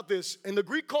think about this. In the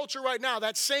Greek culture right now,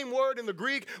 that same word in the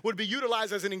Greek would be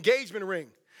utilized as an engagement ring.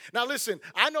 Now listen,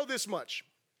 I know this much.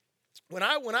 When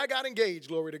I got engaged,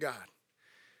 glory to God,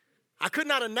 I could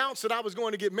not announce that I was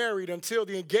going to get married until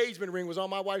the engagement ring was on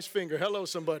my wife's finger. Hello,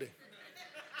 somebody.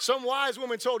 Some wise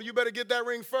woman told her, you better get that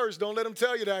ring first. Don't let them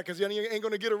tell you that because you ain't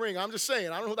going to get a ring. I'm just saying.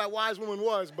 I don't know who that wise woman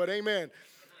was, but amen.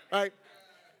 All right.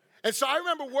 And so I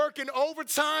remember working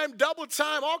overtime, double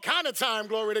time, all kind of time,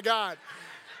 glory to God,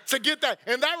 to get that.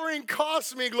 And that ring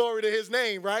cost me, glory to his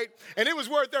name, right? And it was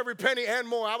worth every penny and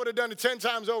more. I would have done it 10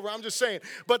 times over. I'm just saying.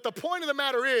 But the point of the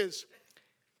matter is,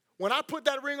 when I put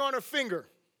that ring on her finger,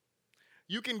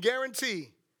 you can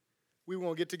guarantee we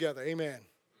won't get together. Amen.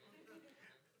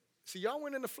 See, y'all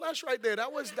went in the flesh right there.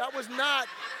 That was not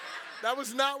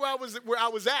where I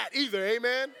was at either.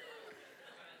 Amen.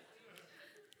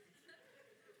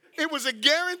 It was a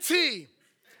guarantee.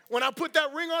 When I put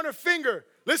that ring on her finger,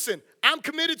 listen, I'm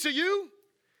committed to you,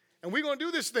 and we're going to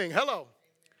do this thing. Hello.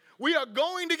 We are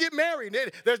going to get married.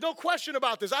 There's no question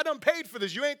about this. I done paid for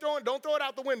this. Don't throw it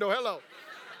out the window. Hello.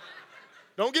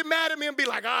 Don't get mad at me and be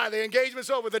like, the engagement's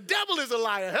over. The devil is a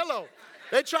liar. Hello.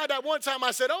 They tried that one time.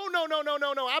 I said, no.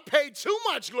 I paid too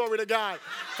much, glory to God,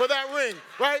 for that ring,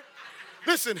 right?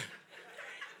 Listen.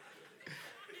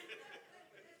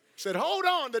 Said, hold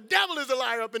on. The devil is a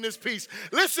liar up in this piece.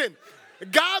 Listen,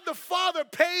 God the Father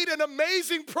paid an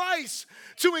amazing price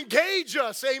to engage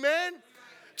us. Amen.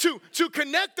 To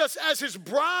connect us as his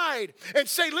bride and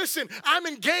say, listen, I'm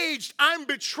engaged, I'm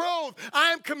betrothed,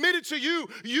 I am committed to you.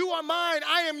 You are mine,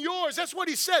 I am yours. That's what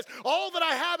he says. All that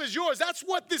I have is yours. That's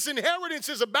what this inheritance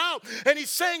is about. And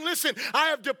he's saying, listen, I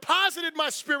have deposited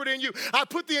my spirit in you. I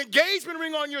put the engagement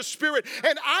ring on your spirit,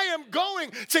 and I am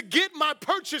going to get my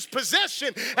purchased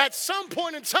possession at some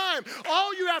point in time.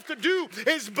 All you have to do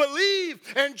is believe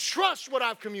and trust what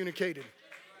I've communicated.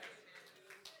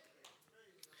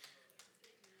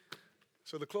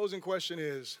 So the closing question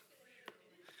is,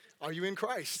 are you in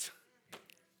Christ?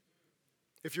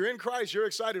 If you're in Christ, you're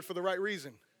excited for the right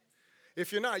reason.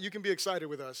 If you're not, you can be excited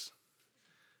with us.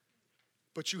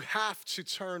 But you have to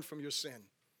turn from your sin.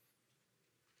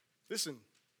 Listen,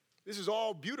 this is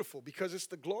all beautiful because it's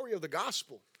the glory of the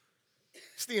gospel.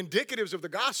 It's the indicatives of the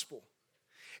gospel.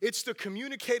 It's the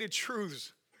communicated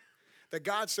truths that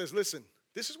God says, listen,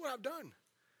 this is what I've done.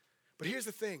 But here's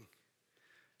the thing.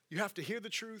 You have to hear the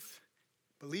truth,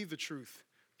 believe the truth,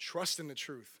 trust in the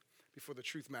truth before the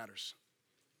truth matters.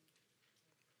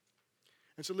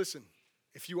 And so listen,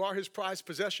 if you are his prized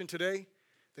possession today,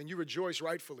 then you rejoice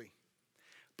rightfully.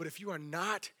 But if you are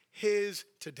not his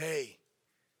today,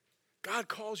 God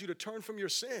calls you to turn from your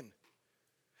sin.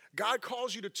 God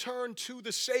calls you to turn to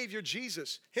the Savior,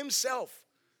 Jesus himself.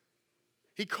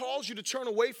 He calls you to turn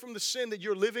away from the sin that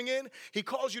you're living in. He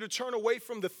calls you to turn away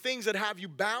from the things that have you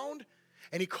bound.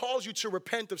 And he calls you to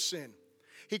repent of sin.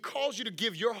 He calls you to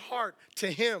give your heart to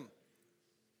him.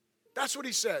 That's what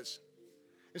he says.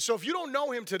 And so if you don't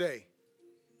know him today,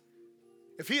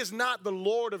 if he is not the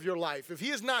Lord of your life, if he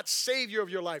is not Savior of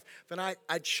your life, then I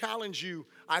challenge you,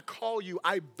 I call you,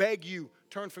 I beg you,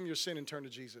 turn from your sin and turn to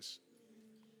Jesus.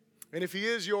 And if he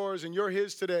is yours and you're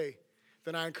his today,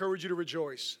 then I encourage you to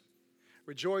rejoice.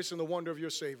 Rejoice in the wonder of your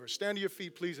Savior. Stand to your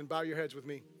feet, please, and bow your heads with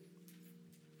me.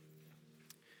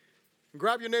 And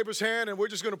grab your neighbor's hand, and we're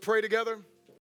just going to pray together.